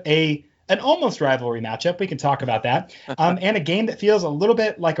matchup, a an almost rivalry matchup. We can talk about that. And a game that feels a little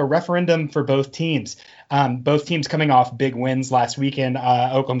bit like a referendum for both teams. Both teams coming off big wins last weekend.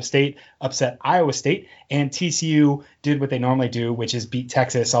 Oklahoma State upset Iowa State, and TCU did what they normally do, which is beat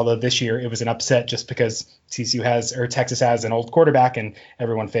Texas. Although this year it was an upset just because Texas has an old quarterback and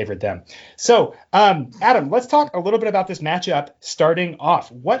everyone favored them. So, Adam, let's talk a little bit about this matchup starting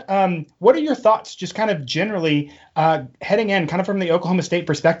off. What are your thoughts, just kind of generally heading in, kind of from the Oklahoma State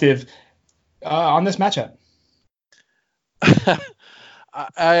perspective, on this matchup?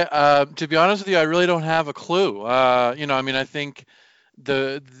 To be honest with you, I really don't have a clue. I think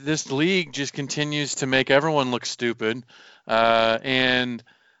this league just continues to make everyone look stupid, and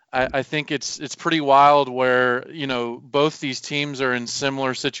I think it's pretty wild where both these teams are in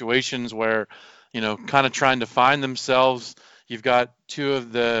similar situations where kind of trying to find themselves. You've got two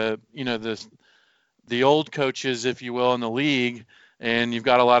of the old coaches, if you will, in the league. And you've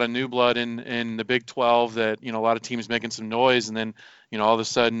got a lot of new blood in the Big 12 that, a lot of teams making some noise. And then, all of a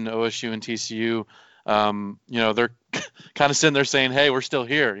sudden OSU and TCU, they're kind of sitting there saying, hey, we're still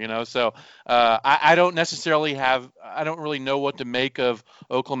here, So I don't really know what to make of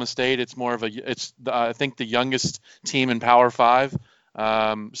Oklahoma State. It's more of I think the youngest team in Power 5.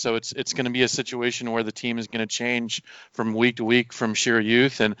 So it's going to be a situation where the team is going to change from week to week from sheer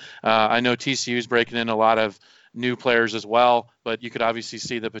youth. And I know TCU is breaking in a lot of new players as well, but you could obviously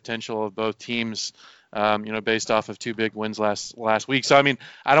see the potential of both teams, based off of two big wins last week. So,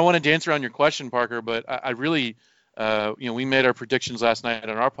 I don't want to dance around your question, Parker, but I really, we made our predictions last night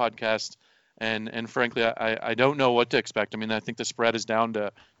on our podcast, and frankly, I don't know what to expect. I think the spread is down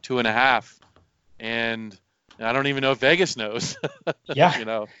to 2.5, and I don't even know if Vegas knows.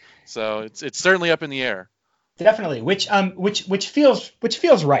 Yeah. So it's certainly up in the air. Definitely, which feels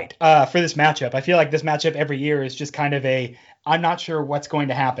right for this matchup. I feel like this matchup every year is just kind of I'm not sure what's going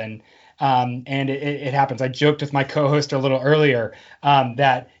to happen, and it happens. I joked with my co-host a little earlier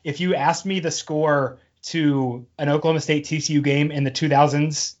that if you asked me the score to an Oklahoma State TCU game in the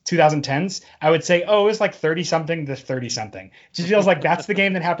 2010s, I would say, it was like 30-something to 30-something. It just feels like that's the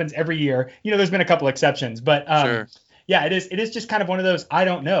game that happens every year. There's been a couple exceptions, but sure. Yeah, it is just kind of one of those, I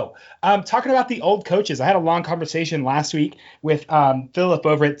don't know. Talking about the old coaches, I had a long conversation last week with Philip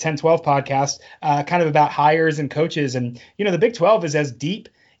over at 1012 podcast, kind of about hires and coaches. And, the Big 12 is as deep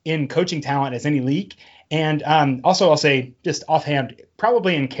in coaching talent as any league. And also, I'll say just offhand,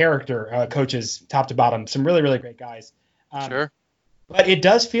 probably in character, coaches top to bottom, some really, really great guys. Sure. But it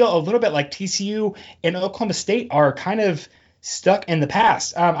does feel a little bit like TCU and Oklahoma State are kind of stuck in the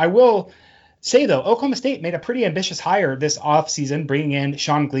past. I will say, though, Oklahoma State made a pretty ambitious hire this offseason, bringing in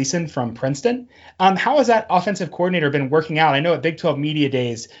Sean Gleason from Princeton. How has that offensive coordinator been working out? I know at Big 12 Media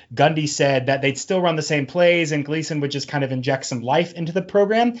Days, Gundy said that they'd still run the same plays and Gleason would just kind of inject some life into the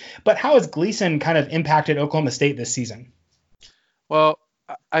program. But how has Gleason kind of impacted Oklahoma State this season? Well,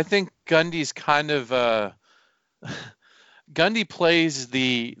 I think Gundy's kind of Gundy plays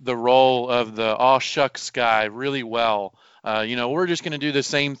the role of the aw shucks guy really well. We're just going to do the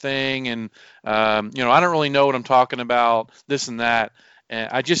same thing. And, I don't really know what I'm talking about, this and that. And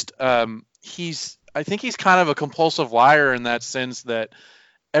I just, I think he's kind of a compulsive liar in that sense that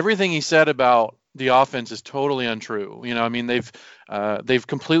everything he said about the offense is totally untrue. They've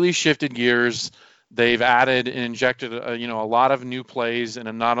completely shifted gears. They've added and injected, a lot of new plays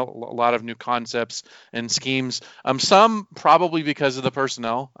and not a lot of new concepts and schemes. Some probably because of the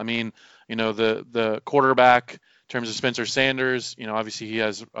personnel. The quarterback, in terms of Spencer Sanders, obviously he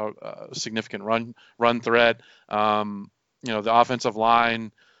has a significant run threat. The offensive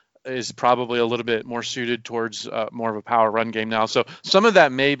line is probably a little bit more suited towards more of a power run game now. So some of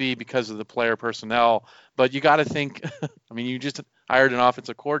that may be because of the player personnel, but you got to think, you just hired an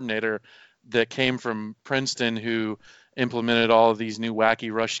offensive coordinator that came from Princeton who implemented all of these new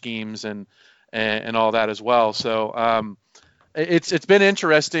wacky rush schemes and all that as well. So, it's been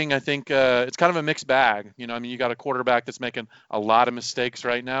interesting. I think it's kind of a mixed bag. You got a quarterback that's making a lot of mistakes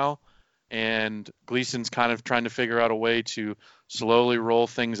right now, and Gleason's kind of trying to figure out a way to slowly roll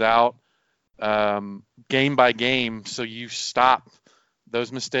things out game by game so you stop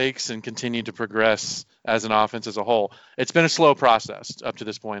those mistakes and continue to progress as an offense as a whole. It's been a slow process up to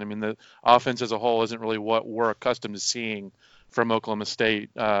this point. The offense as a whole isn't really what we're accustomed to seeing from Oklahoma State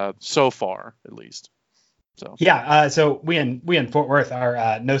so far, at least. So yeah, so we in Fort Worth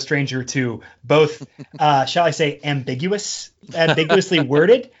are no stranger to both, shall I say, ambiguously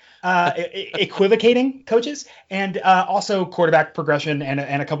worded equivocating coaches, and also quarterback progression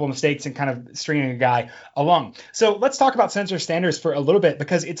and a couple of mistakes and kind of stringing a guy along. So let's talk about Spencer Sanders for a little bit,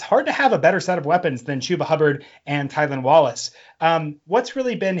 because it's hard to have a better set of weapons than Chuba Hubbard and Tylan Wallace. What's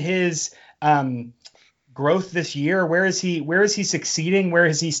really been his growth this year? Where is he succeeding? Where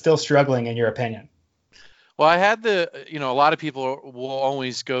is he still struggling, in your opinion? Well, I had a lot of people will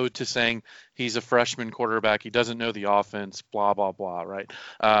always go to saying he's a freshman quarterback. He doesn't know the offense, blah, blah, blah, right?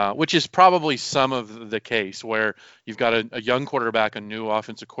 Which is probably some of the case where you've got a young quarterback, a new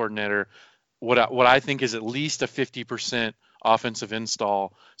offensive coordinator, what I think is at least a 50% offensive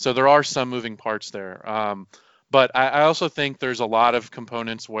install. So there are some moving parts there. But I also think there's a lot of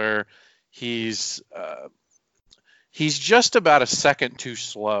components where he's just about a second too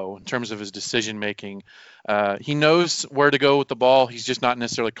slow in terms of his decision making. He knows where to go with the ball. He's just not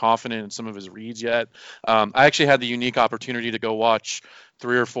necessarily confident in some of his reads yet. I actually had the unique opportunity to go watch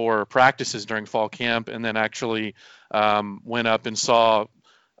 3 or 4 practices during fall camp, and then actually went up and saw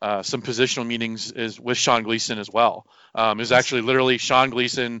some positional meetings with Sean Gleason as well. It was actually literally Sean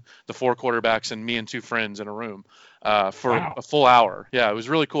Gleason, the 4 quarterbacks, and me and 2 friends in a room for a full hour. Yeah, it was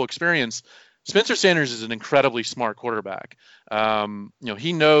a really cool experience. Spencer Sanders is an incredibly smart quarterback.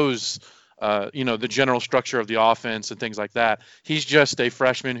 He knows, the general structure of the offense and things like that. He's just a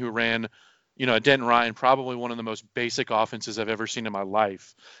freshman who ran, at Denton Ryan, probably one of the most basic offenses I've ever seen in my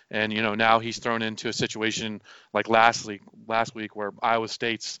life. And, now he's thrown into a situation like last week where Iowa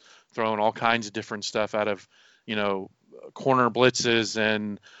State's throwing all kinds of different stuff out of, corner blitzes,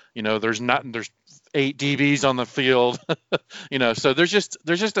 and, there's 8 DBs on the field, so there's just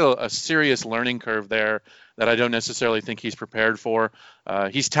a serious learning curve there that I don't necessarily think he's prepared for.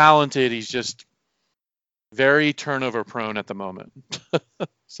 He's talented. He's just very turnover prone at the moment.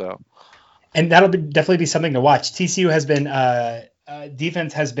 And that'll definitely be something to watch. TCU has been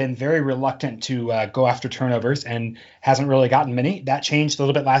defense has been very reluctant to go after turnovers and hasn't really gotten many. That changed a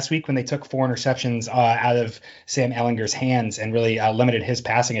little bit last week when they took 4 interceptions out of Sam Ehlinger's hands and really limited his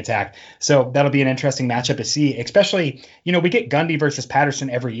passing attack. So that'll be an interesting matchup to see, especially, we get Gundy versus Patterson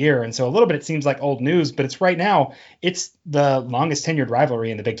every year. And so a little bit, it seems like old news, but it's right now, it's the longest tenured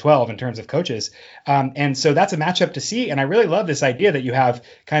rivalry in the Big 12 in terms of coaches. And so that's a matchup to see. And I really love this idea that you have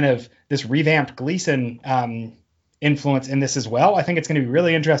kind of this revamped Gleason influence in this as well. I think it's going to be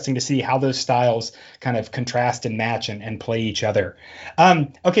really interesting to see how those styles kind of contrast and match and play each other.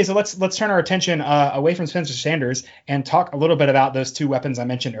 Okay, so let's turn our attention away from Spencer Sanders and talk a little bit about those 2 weapons I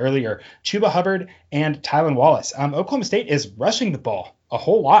mentioned earlier, Chuba Hubbard and Tylan Wallace. Oklahoma State is rushing the ball a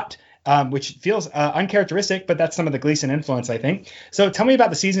whole lot, which feels uncharacteristic, but that's some of the Gleason influence, I think. So tell me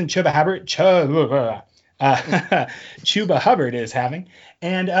about the season Chuba Hubbard is having,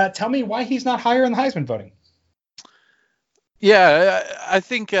 and tell me why he's not higher in the Heisman voting. Yeah, I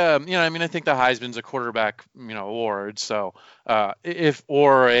think I think the Heisman's a quarterback award. So if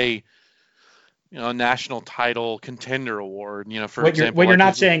a national title contender award, for example, what you're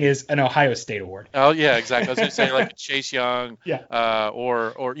not saying is an Ohio State award. Oh yeah, exactly. I was going to say like Chase Young. Yeah.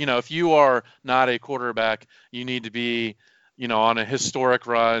 Or if you are not a quarterback, you need to be on a historic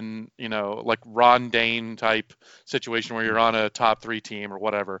run, like Ron Dane type situation where you're on a top 3 team or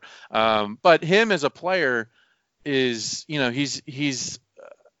whatever. But him as a player is, he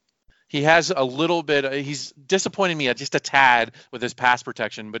has a little bit, he's disappointing me just a tad with his pass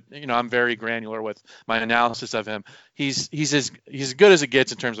protection, but I'm very granular with my analysis of him. He's as good as it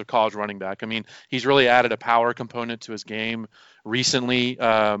gets in terms of college running back. I mean, he's really added a power component to his game recently,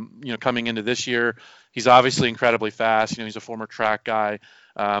 coming into this year. He's obviously incredibly fast. He's a former track guy.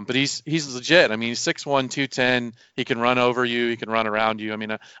 But he's legit. I mean, he's 6'1", 210. He can run over you. He can run around you. I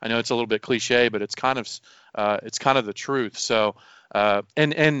mean, I know it's a little bit cliche, but it's kind of the truth. So,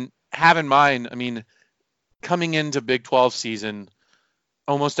 and have in mind, I mean, coming into Big 12 season,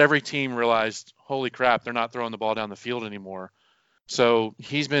 almost every team realized, holy crap, they're not throwing the ball down the field anymore. So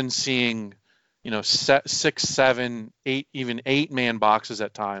he's been seeing, 6, 7, 8, even 8-man boxes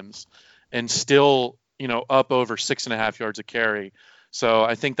at times, and still, up over 6.5 yards a carry. So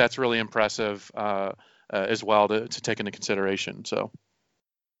I think that's really impressive as well to take into consideration. So.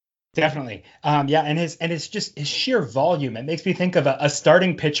 Definitely. Yeah. And it's just his sheer volume. It makes me think of a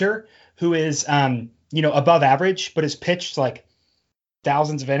starting pitcher who is, above average, but has pitched like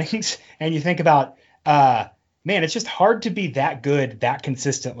thousands of innings. And you think about, it's just hard to be that good, that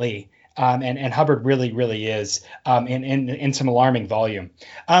consistently. And Hubbard really, really is in some alarming volume.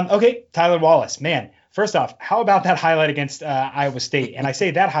 Okay. Tylan Wallace, man, first off, how about that highlight against Iowa State? And I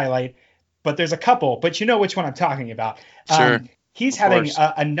say that highlight, but there's a couple, but you know which one I'm talking about. Sure. he's Of having course.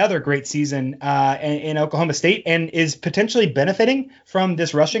 another great season in Oklahoma State and is potentially benefiting from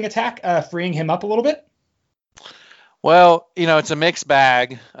this rushing attack, freeing him up a little bit. Well, it's a mixed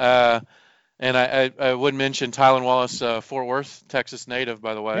bag. And I would mention Tylan Wallace, Fort Worth, Texas native,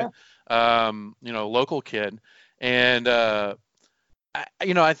 by the way. Yeah. Local kid. And,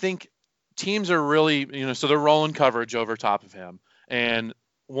 I think teams are really, so they're rolling coverage over top of him. And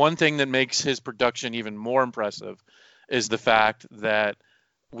one thing that makes his production even more impressive is the fact that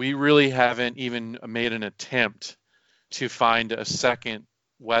we really haven't even made an attempt to find a second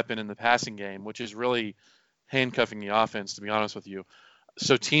weapon in the passing game, which is really handcuffing the offense, to be honest with you.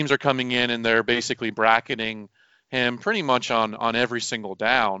 So teams are coming in and they're basically bracketing him pretty much on every single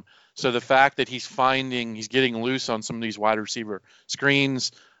down. So the fact that he's getting loose on some of these wide receiver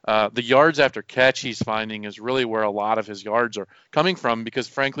screens, the yards after catch he's finding is really where a lot of his yards are coming from, because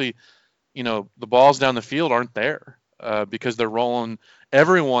frankly, the balls down the field aren't there because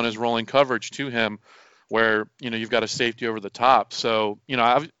everyone is rolling coverage to him where, you've got a safety over the top. So,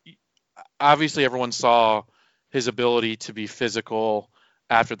 obviously everyone saw his ability to be physical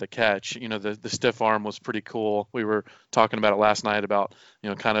after the catch. The stiff arm was pretty cool. We were talking about it last night about,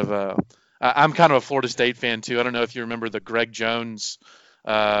 I'm kind of a Florida State fan too. I don't know if you remember the Greg Jones,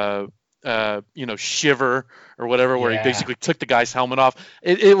 shiver or whatever, where he basically took the guy's helmet off.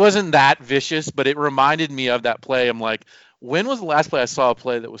 It wasn't that vicious, but it reminded me of that play. I'm like, when was the last play I saw a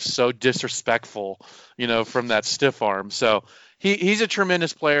play that was so disrespectful, from that stiff arm? So he's a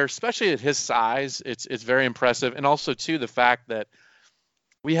tremendous player, especially at his size. It's very impressive. And also too, the fact that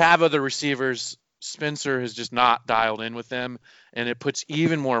we have other receivers. Spencer has just not dialed in with them, and it puts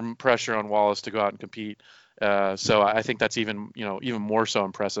even more pressure on Wallace to go out and compete. So I think that's even more so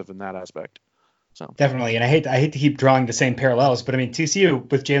impressive in that aspect. So Definitely, and I hate to keep drawing the same parallels, but I mean TCU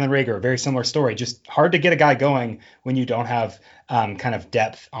with Jalen Reagor, a very similar story. Just hard to get a guy going when you don't have kind of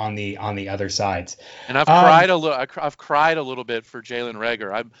depth on the other sides. And I've cried a little. I've cried a little bit for Jalen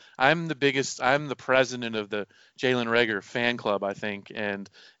Reagor. I'm the president of the Jalen Reagor fan club, I think. And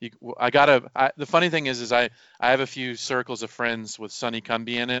the funny thing is I have a few circles of friends with Sonny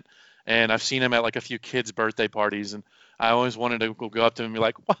Cumby in it, and I've seen him at like a few kids' birthday parties, and I always wanted to go up to him and be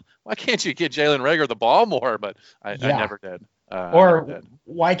like, why can't you get Jalen Reagor the ball more? But I never did.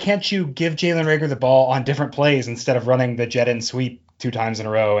 Why can't you give Jalen Reagor the ball on different plays instead of running the jet end sweep 2 times in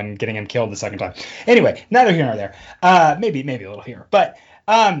a row and getting him killed the second time? Anyway, neither here nor there. Maybe a little here. But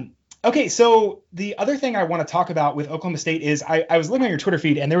okay, so the other thing I want to talk about with Oklahoma State is I was looking at your Twitter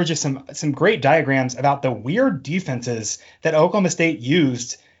feed, and there were just some great diagrams about the weird defenses that Oklahoma State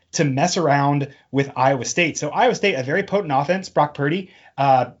used to mess around with Iowa State. So Iowa State, a very potent offense, Brock Purdy,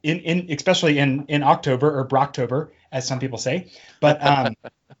 especially in October, or Brocktober, as some people say. But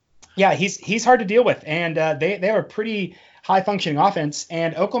yeah, he's hard to deal with, and they have a pretty high functioning offense.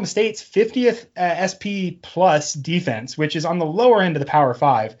 And Oklahoma State's 50th SP plus defense, which is on the lower end of the Power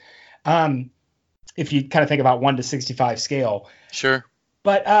 5, if you kind of think about 1 to 65 scale. Sure.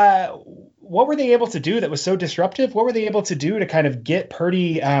 But what were they able to do that was so disruptive? What were they able to do to kind of get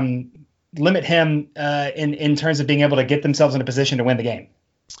Purdy, limit him in terms of being able to get themselves in a position to win the game?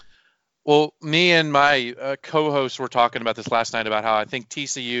 Well, me and my co-hosts were talking about this last night about how I think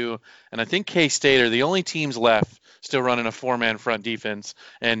TCU and I think K-State are the only teams left still running a 4-man front defense.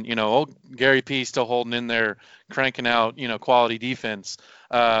 And, old Gary P still holding in there, cranking out, quality defense.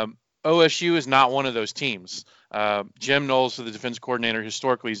 OSU is not one of those teams. Jim Knowles, the defense coordinator,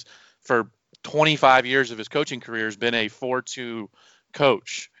 historically, for 25 years of his coaching career, has been a 4-2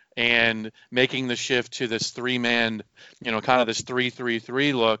 coach, and making the shift to this 3-man, kind of this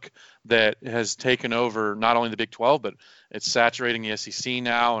 3-3-3 look that has taken over not only the Big 12, but it's saturating the SEC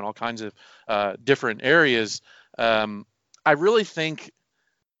now and all kinds of different areas. I really think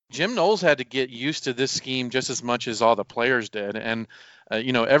Jim Knowles had to get used to this scheme just as much as all the players did. And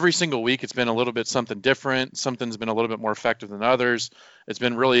every single week it's been a little bit something different. Something's been a little bit more effective than others. It's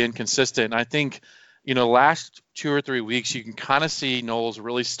been really inconsistent. And I think, last 2 or 3 weeks, you can kind of see Knowles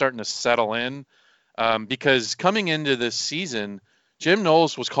really starting to settle in because coming into this season, Jim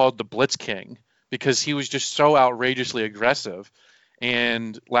Knowles was called the Blitz King because he was just so outrageously aggressive.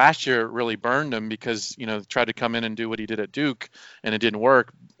 And last year it really burned him because, tried to come in and do what he did at Duke and it didn't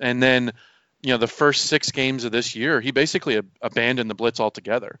work. And then, the first 6 games of this year, he basically abandoned the blitz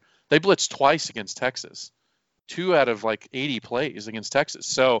altogether. They blitzed twice against Texas, 2 out of like 80 plays against Texas.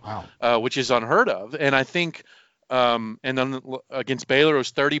 So, wow. Which is unheard of. And I think, and then against Baylor, it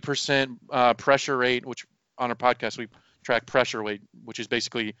was 30% pressure rate, which on our podcast, we track pressure rate, which is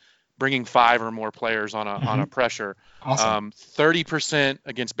basically bringing 5 or more players on a pressure. Awesome. 30%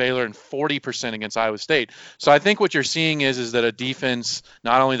 against Baylor and 40% against Iowa State. So I think what you're seeing is that a defense,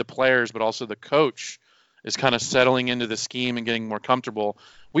 not only the players but also the coach, is kind of settling into the scheme and getting more comfortable.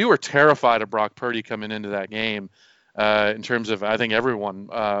 We were terrified of Brock Purdy coming into that game, in terms of, I think, everyone,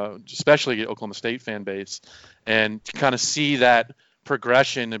 especially the Oklahoma State fan base, and to kind of see that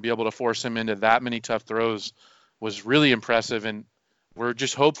progression and be able to force him into that many tough throws was really impressive. And we're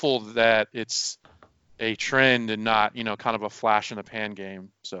just hopeful that it's a trend and not, kind of a flash in the pan game.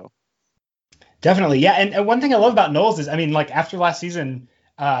 So definitely. Yeah. And one thing I love about Knowles is, I mean, like after last season,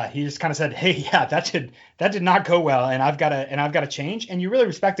 he just kind of said, "Hey, yeah, that did not go well, and I've got to change." And you really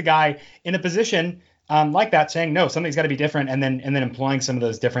respect a guy in a position like that saying, "No, something's got to be different," and then employing some of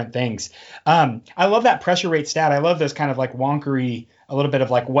those different things. I love that pressure rate stat. I love those kind of like wonkery, a little bit of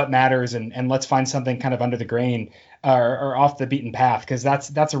like what matters, and let's find something kind of under the grain or off the beaten path, because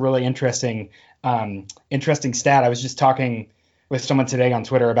that's a really interesting stat. I was just talking with someone today on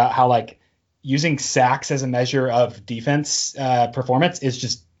Twitter about how like using sacks as a measure of defense performance is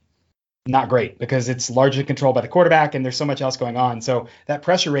just not great, because it's largely controlled by the quarterback and there's so much else going on. So that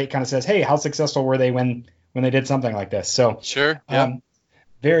pressure rate kind of says, hey, how successful were they when they did something like this? So sure. Yeah.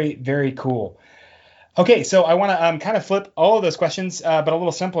 Very, very cool. Okay, so I want to kind of flip all of those questions, but a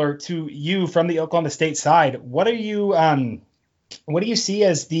little simpler to you from the Oklahoma State side. What do you see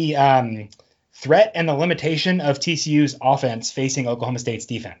as the threat and the limitation of TCU's offense facing Oklahoma State's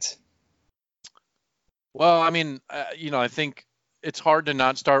defense? Well, I mean, I think it's hard to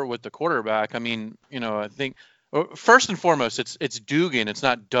not start with the quarterback. I mean, I think first and foremost, it's Dugan. It's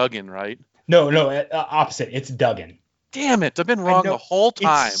not Duggan, right? No, opposite. It's Duggan. Damn it! I've been wrong the whole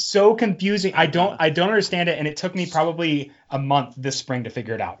time. It's so confusing. I don't understand it, and it took me probably a month this spring to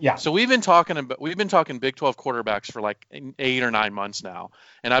figure it out. Yeah. So we've been talking Big 12 quarterbacks for like 8 or 9 months now,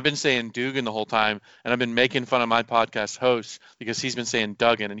 and I've been saying Dugan the whole time, and I've been making fun of my podcast host because he's been saying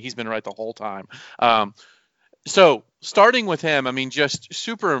Duggan, and he's been right the whole time. So starting with him, I mean, just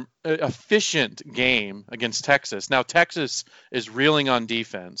super efficient game against Texas. Now Texas is reeling on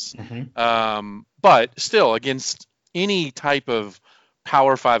defense, but still against any type of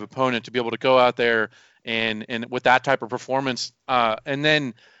Power 5 opponent, to be able to go out there and with that type of performance, and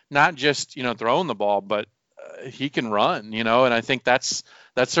then not just throwing the ball, but he can run, and I think that's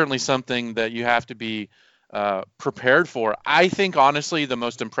certainly something that you have to be prepared for. I think honestly the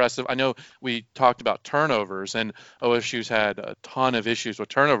most impressive, I know we talked about turnovers, and OSU's had a ton of issues with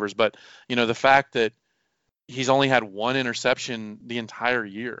turnovers, but the fact that he's only had 1 interception the entire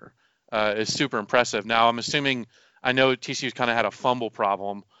year is super impressive. Now I'm assuming, I know TCU's kind of had a fumble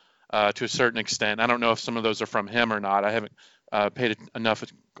problem to a certain extent. I don't know if some of those are from him or not. I haven't paid enough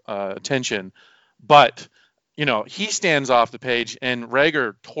attention, but he stands off the page, and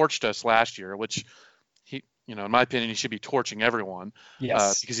Reagor torched us last year, which he, in my opinion, he should be torching everyone.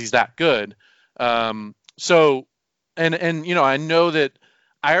 Yes. Because he's that good. So, and I know that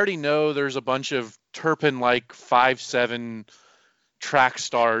I already know there's a bunch of Turpin like 5'7" track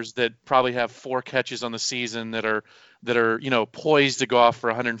stars that probably have 4 catches on the season that are poised to go off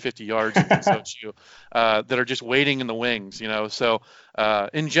for 150 yards against OSU, that are just waiting in the wings, So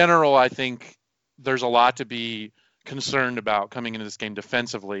in general, I think there's a lot to be concerned about coming into this game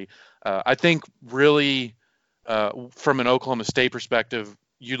defensively. I think really from an Oklahoma State perspective,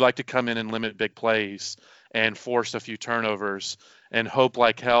 you'd like to come in and limit big plays and force a few turnovers and hope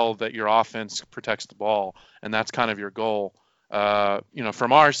like hell that your offense protects the ball, and that's kind of your goal.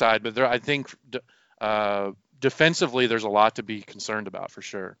 From our side, but I think defensively, there's a lot to be concerned about for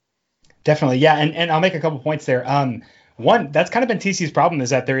sure. Definitely. Yeah. And I'll make a couple points there. One, that's kind of been TCU's problem,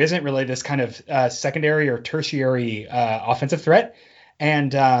 is that there isn't really this kind of secondary or tertiary offensive threat.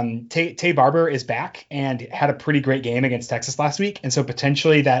 And Tay Barber is back and had a pretty great game against Texas last week. And so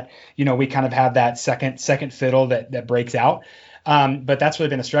potentially that, we kind of have that second fiddle that breaks out. But that's really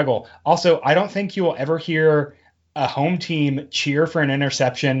been a struggle. Also, I don't think you will ever hear a home team cheer for an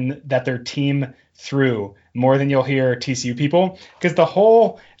interception that their team threw more than you'll hear TCU people, because the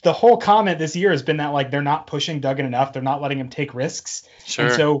whole comment this year has been that like they're not pushing Duggan enough, they're not letting him take risks. Sure.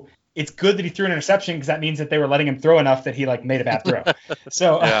 And so it's good that he threw an interception, because that means that they were letting him throw enough that he like made a bad throw.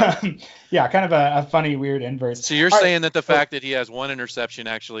 So kind of a funny weird inverse. So you're saying that the fact that he has 1 interception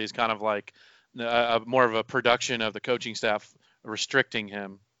actually is kind of like more of a production of the coaching staff restricting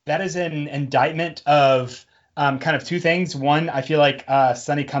him. That is an indictment of kind of 2 things. One, I feel like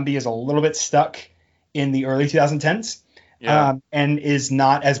Sonny Cumbie is a little bit stuck in the early 2010s, and is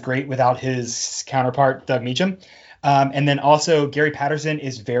not as great without his counterpart, Doug Meacham. And then also Gary Patterson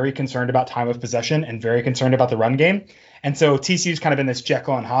is very concerned about time of possession and very concerned about the run game. And so TCU's kind of in this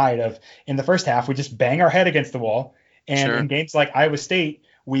Jekyll and Hyde of, in the first half, we just bang our head against the wall. And in games like Iowa State,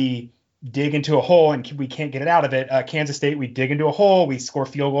 we dig into a hole and we can't get it out of it. Kansas State, we dig into a hole, we score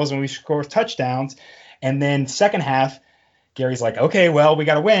field goals and we score touchdowns. And then second half, Gary's like, okay, well, we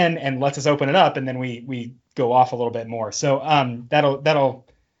got to win and lets us open it up. And then we go off a little bit more. So that'll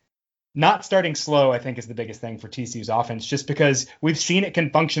not starting slow, I think, is the biggest thing for TCU's offense, just because we've seen it can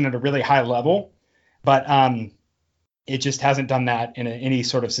function at a really high level, but it just hasn't done that in any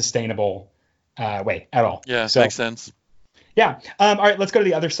sort of sustainable way at all. Yeah, so, makes sense. Yeah. All right, let's go to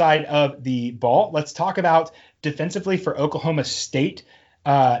the other side of the ball. Let's talk about defensively for Oklahoma State.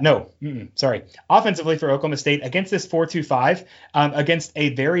 Offensively for Oklahoma State against this 4-2-5, against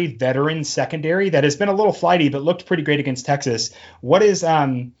a very veteran secondary that has been a little flighty but looked pretty great against Texas. What's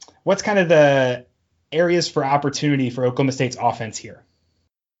kind of the areas for opportunity for Oklahoma State's offense here?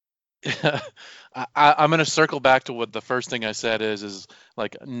 I'm going to circle back to what the first thing I said is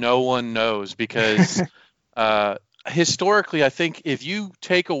like no one knows, because historically, I think if you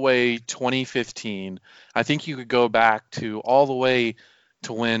take away 2015, I think you could go back to all the way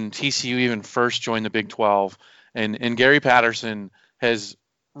to when TCU even first joined the Big 12, and Gary Patterson has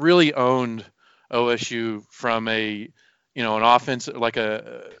really owned OSU from an offense, like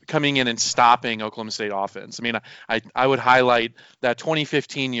coming in and stopping Oklahoma State offense. I mean, I would highlight that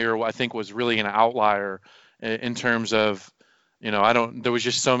 2015 year, I think, was really an outlier in terms of, there was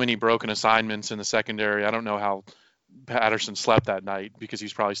just so many broken assignments in the secondary. I don't know how Patterson slept that night because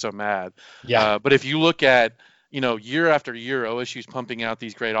he's probably so mad. Yeah. But if you look at, year after year, OSU's pumping out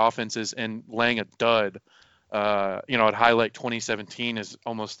these great offenses and laying a dud. I'd highlight 2017 as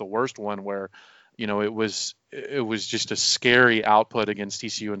almost the worst one, where, it was just a scary output against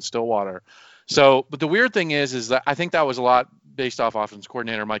TCU and Stillwater. So, but the weird thing is that I think that was a lot based off offense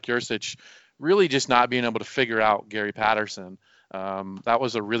coordinator Mike Yurcich really just not being able to figure out Gary Patterson. That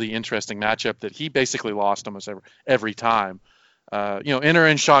was a really interesting matchup that he basically lost almost every time. Enter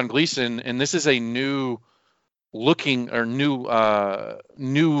in Sean Gleason, and this is a new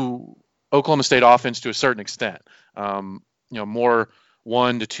Oklahoma State offense to a certain extent. More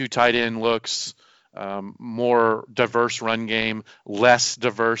 1 to 2 tight end looks, more diverse run game, less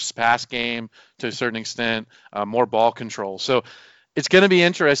diverse pass game to a certain extent, more ball control. So it's going to be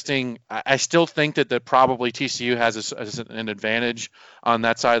interesting. I still think that probably TCU has an advantage on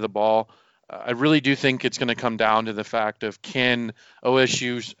that side of the ball. I really do think it's going to come down to the fact of, can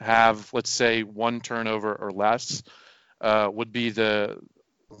OSU have, let's say, 1 turnover or less, would be the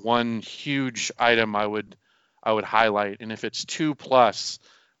one huge item I would highlight. And if it's 2+,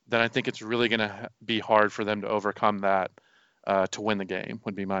 then I think it's really going to be hard for them to overcome that to win the game,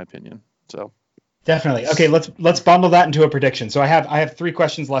 would be my opinion. So definitely. Okay, let's bundle that into a prediction. So I have 3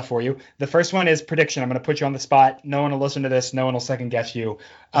 questions left for you. The first one is prediction. I'm going to put you on the spot. No one will listen to this. No one will second guess you.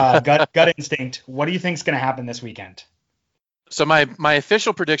 Gut instinct. What do you think is going to happen this weekend? So my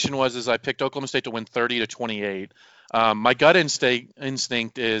official prediction is I picked Oklahoma State to win 30-28. My gut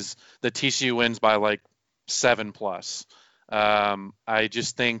instinct is that TCU wins by like 7+. I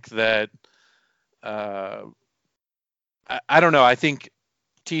just think that I don't know. I think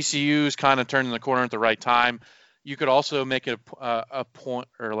TCU's kind of turning the corner at the right time. You could also make it a point,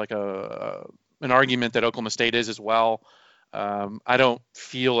 or like an argument that Oklahoma State is as well. I don't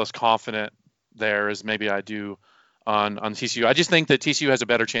feel as confident there as maybe I do on TCU. I just think that TCU has a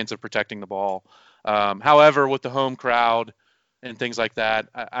better chance of protecting the ball. However, with the home crowd and things like that,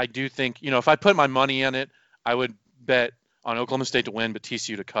 I do think, if I put my money on it, I would bet on Oklahoma State to win, but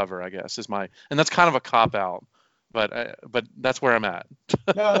TCU to cover, I guess, and that's kind of a cop out, but that's where I'm at.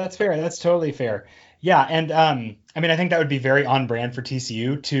 No, that's fair. That's totally fair. Yeah. And I think that would be very on brand for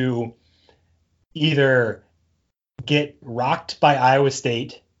TCU to either get rocked by Iowa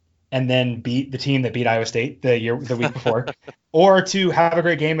State and then beat the team that beat Iowa State the week before, or to have a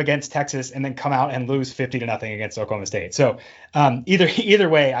great game against Texas and then come out and lose 50-0 against Oklahoma State. So either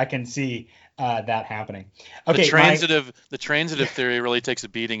way, I can see that happening. Okay, the transitive theory really takes a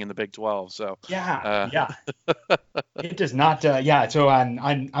beating in the Big 12. So yeah, it does not. So I'm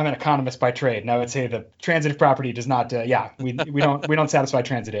an economist by trade, and I would say the transitive property does not. We don't satisfy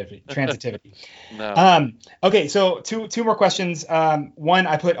transitivity. No. Okay, so two more questions. One,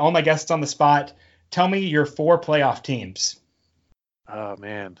 I put all my guests on the spot. Tell me your 4 playoff teams. Oh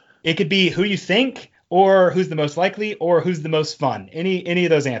man, it could be who you think, or who's the most likely, or who's the most fun. Any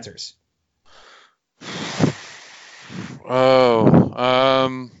of those answers.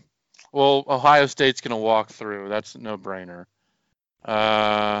 Well, Ohio State's going to walk through. That's a no-brainer.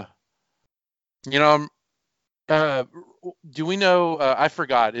 Do we know? I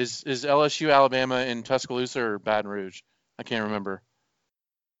forgot. Is LSU Alabama in Tuscaloosa or Baton Rouge? I can't remember.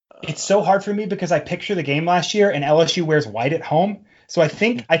 It's so hard for me because I picture the game last year and LSU wears white at home. So I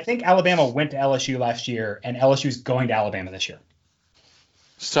think Alabama went to LSU last year and LSU's going to Alabama this year.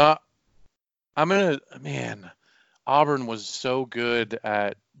 So Auburn was so good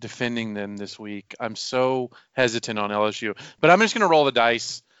at defending them this week. I'm so hesitant on LSU, but I'm just going to roll the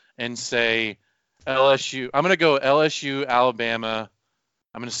dice and say LSU. I'm going to go LSU, Alabama.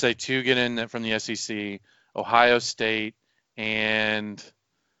 I'm going to say 2 get in from the SEC, Ohio State, and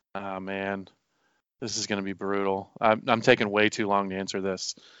this is going to be brutal. I'm taking way too long to answer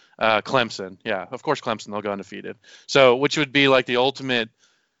this. Clemson. Yeah, of course Clemson. They'll go undefeated. So which would be like the ultimate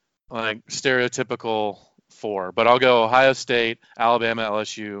like stereotypical 4. But I'll go Ohio State, Alabama,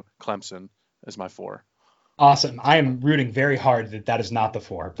 LSU, Clemson as my 4. Awesome. I am rooting very hard that is not the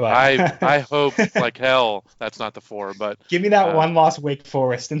 4. But I hope like hell that's not the 4. But give me that one loss Wake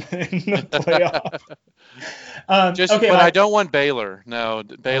Forest in the playoff. But I don't want Baylor. No,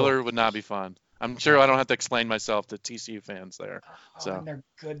 Baylor would not be fun. I'm sure I don't have to explain myself to TCU fans there. So and they're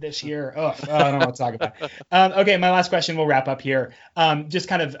good this year. I don't know what to talk about. Okay, my last question. We'll wrap up here. Just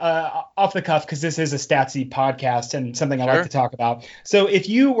kind of off the cuff because this is a Statsy podcast and something I like to talk about. So if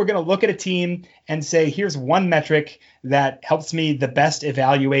you were going to look at a team and say, here's one metric that helps me the best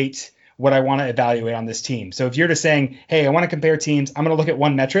evaluate what I want to evaluate on this team. So if you're just saying, hey, I want to compare teams, I'm going to look at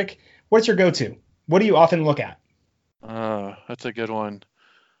one metric. What's your go-to? What do you often look at? That's a good one.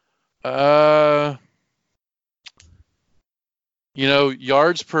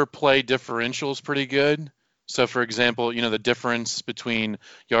 Yards per play differential is pretty good. So for example, the difference between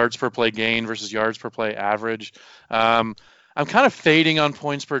yards per play gain versus yards per play average. I'm kind of fading on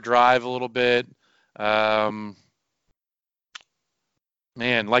points per drive a little bit. So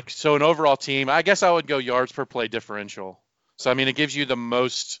an overall team, I guess I would go yards per play differential. So, it gives you the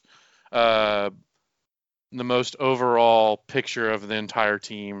most overall picture of the entire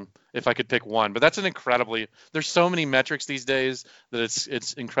team if I could pick one. But that's there's so many metrics these days that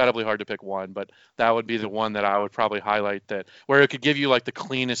it's incredibly hard to pick one, but that would be the one that I would probably highlight, that where it could give you like the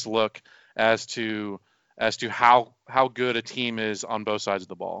cleanest look as to how good a team is on both sides of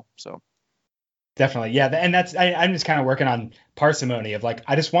the ball. So definitely. Yeah. And I'm just kind of working on parsimony of like,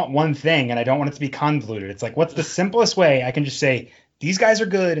 I just want one thing and I don't want it to be convoluted. It's like, what's the simplest way I can just say, these guys are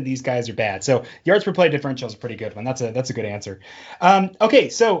good and these guys are bad. So yards per play differential is a pretty good one. That's a good answer. Okay,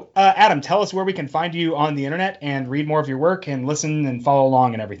 so Adam, tell us where we can find you on the internet and read more of your work and listen and follow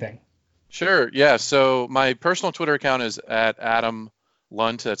along and everything. Sure. Yeah. So my personal Twitter account is at Adam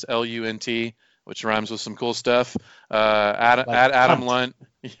Lunt. That's Lunt, which rhymes with some cool stuff. At Adam Lunt.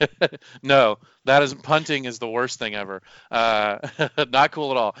 No, punting is the worst thing ever. Not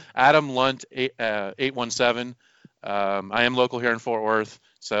cool at all. Adam Lunt 817. I am local here in Fort Worth,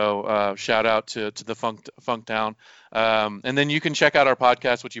 so shout out to the Funk Town. And then you can check out our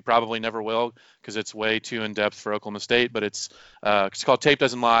podcast, which you probably never will because it's way too in depth for Oklahoma State. But it's called Tape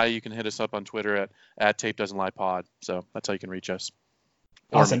Doesn't Lie. You can hit us up on Twitter at Tape Doesn't Lie Pod. So that's how you can reach us.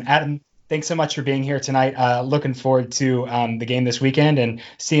 Awesome, Adam. Thanks so much for being here tonight. Looking forward to the game this weekend and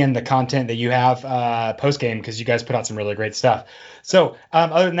seeing the content that you have post-game because you guys put out some really great stuff. So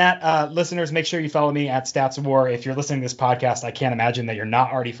other than that, listeners, make sure you follow me at Stats War. If you're listening to this podcast, I can't imagine that you're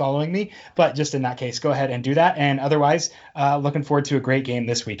not already following me. But just in that case, go ahead and do that. And otherwise, looking forward to a great game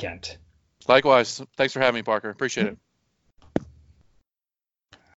this weekend. Likewise. Thanks for having me, Parker. Appreciate it.